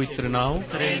ताचे पवित्र नाव.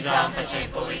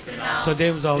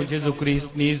 सदैव जावं जेजू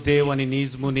ख्रिस्त नीज देव आनी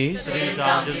नीज मनीस.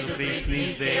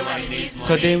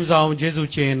 सदैव जावं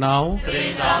जेजूचे नाव.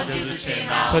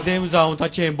 सदैव जावं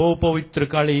ताचे भोव पवित्र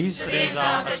काळीज.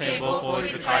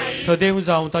 सदैव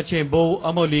जावं ताचे भोव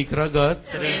अमोलीक रगत.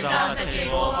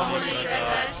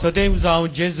 सदैव जावं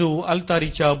जेजू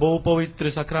अल्तारीच्या भोव पवित्र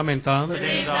साक्रामेंतान.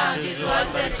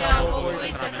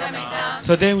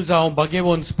 सदैव जावं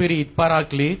भाग्यवन स्पिरीट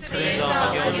पाराक्लीत.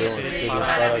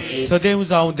 सदैव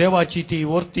जावं देवाची ती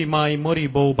वर्ती माय मरी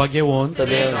भोव भाग्यवन.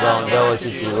 सदैव जावं देवाची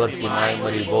ती वर्ती माय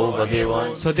मरी भोव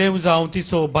भाग्यवन. सदैव जावं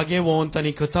तिचो भाग्यवंत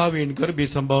आनी कथावीण गर्भी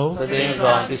संभव. सदैव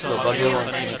जावं तिचो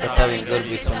भाग्यवंत आनी कथावीण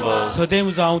गर्भी संभव.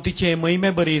 सदैव जावं तिचे महिमे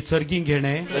बरी सर्गी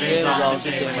घेणे. सदैव जावं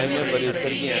तिचे महिमे बरी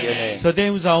सर्गी घेणे.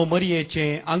 सदैव जावं मरियेचे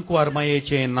अंकवार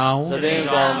मायेचे नाव. सदैव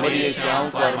जावं मरियेचे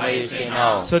अंकवार मायेचे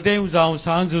नाव. सदैव जावं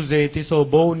सांजुजे तिचो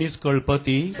भोव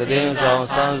निष्कळपती. सदैव जावं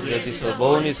सांजुजे तिचो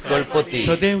भोव निष्कळपती.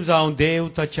 सदैव जावं देव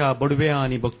ताच्या बडव्या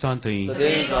आनी भक्तांतय.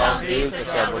 सदैव जावं देव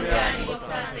ताच्या बडव्या आनी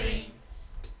भक्तांतय.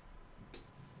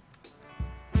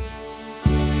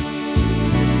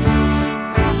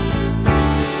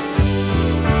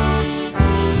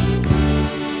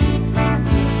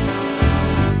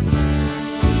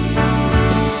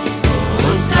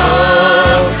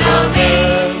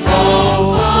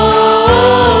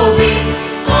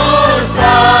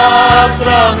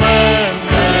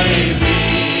 Sacramento,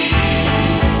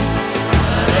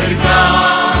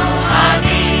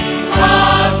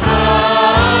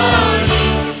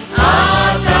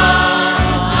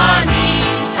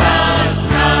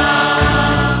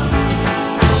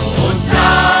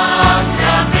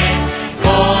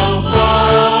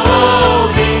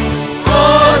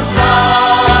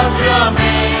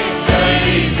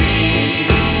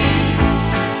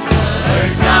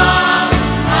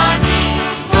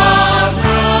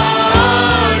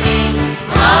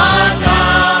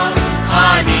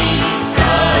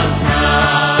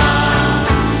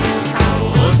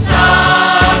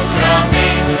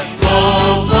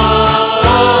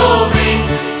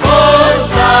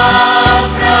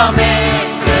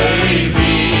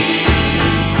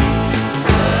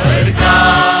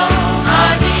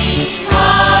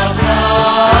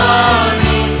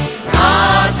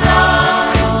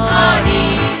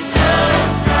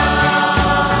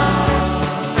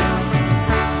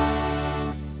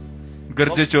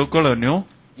 गरजेच्यो कळोन्यो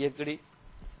एकडी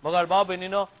मगाळ भाव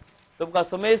भयणीनो तुमकां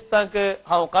समेस्तांक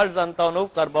हांव काळ जाणता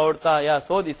उपकार बावडता ह्या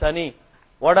 100 दिसांनी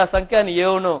व्हडा संख्यान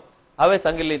येवन हांवें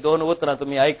सांगिल्ली 2 उतरां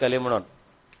तुमी आयकले म्हणून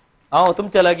हांव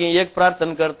तुमच्या लागीं एक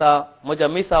प्रार्थना करता म्हज्या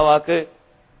मिसावाक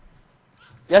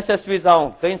यशस्वी जावं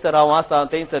थंयसर हांव आसा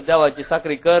थंयसर देवाची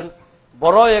साखरी कर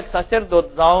बरो एक साशेरदोत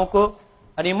जावंक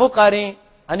आनी मुखारी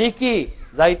आनीकी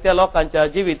जायत्या लोकांच्या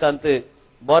जिवितांत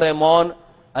बरें मोन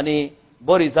आनी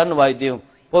बरी जाणवाय दिवंक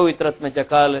पवित्र आत्म्याच्या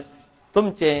काल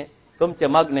तुमचे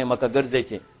मागणे म्हाका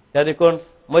गरजेचे त्या देखून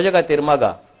म्हजे खातीर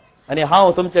मागा आनी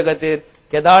हांव तुमचे खातीर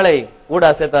केदाळे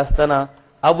उडास येता आसतना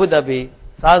आबुधाबी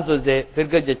सांजुजे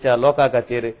फिरगजेच्या लोकां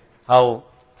खातीर हांव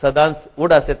सदांच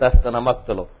उडास येता आसतना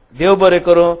मागतलो देव बरें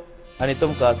करूं आनी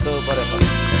तुमकां स बरें करूं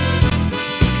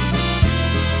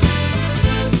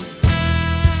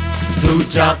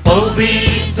तुझ्या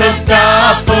पवित्र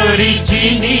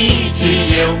परिचिनी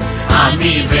जियो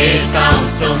आम्ही वेतांव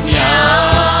सोम्या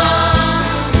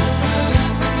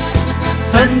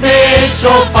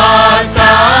संदेशो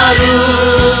पातारू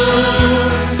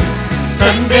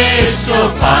संदेशो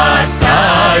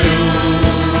पातारू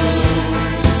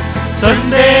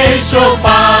संदेशो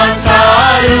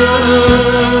पातारू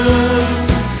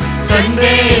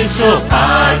संदेशो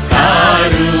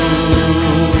पातारू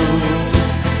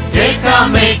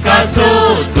एकामेकाचो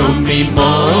तुम्ही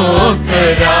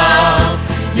मोकरा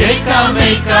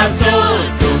एकामेकाचो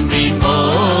तुम्ही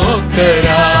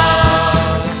मोकरा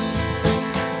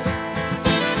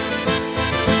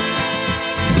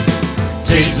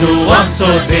जेजू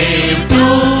आमचो देव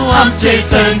तूं आमचे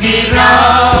संगी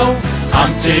राव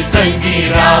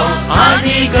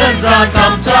आनी गरजाक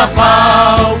आमचा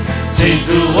पाव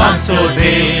जेजू आमचो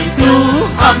देव तूं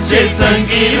आमचे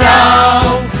संगी राव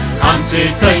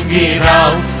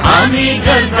आनी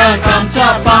गरजाक आमचा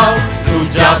पाव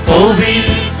तुझ्या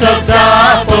पवित्र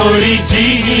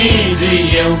परिचिनी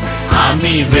जियो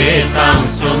आमी वेतांव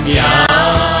सोम्या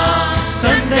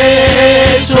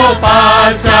संदेशो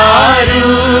पातारू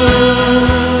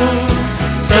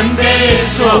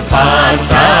संदेशो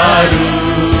पातारू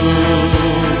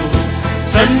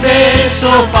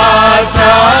संदेशो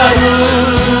पातारू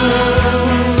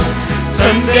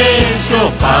संदेशो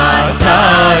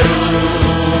पातारू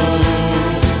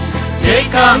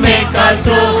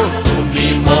एकामेकाचो तुम्ही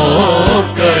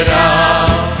मोकरा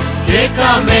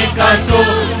एकामेकाचो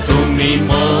तुम्ही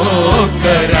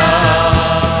मोकरा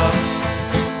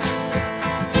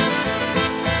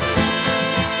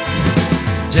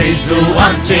जेजू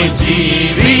आमचे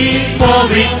जिवी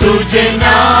पवित्र तुझे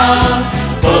नाव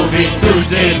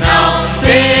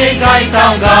ते गायता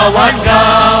गावात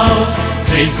गाव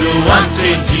जेजू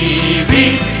आमचे जिवी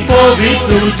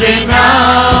पवित्र तुझे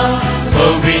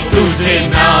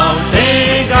नाव ते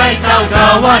गायता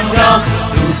गावात गाव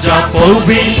तुझ्या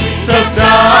पवित्र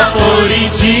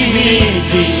परिचिनी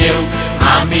जियो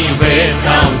आमी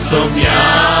वेतांव सोम्या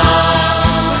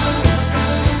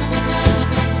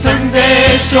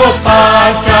संदेशो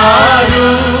पातारू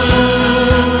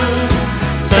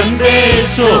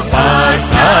संदेशो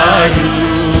पातारू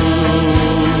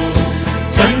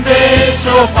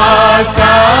संदेशो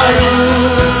पातारू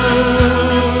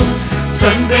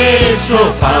संदेशो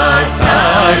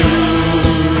पातारू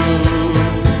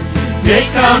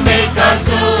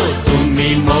एकामेकाचो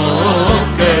तुम्ही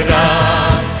मोकरा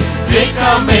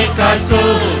एकामेकाचो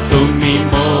तुम्ही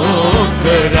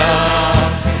मोकरा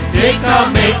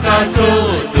एकामेकाचो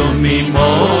तुम्ही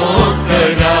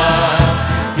मोकरा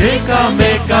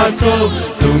एकामेकाचो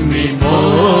तुम्ही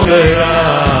मोकरा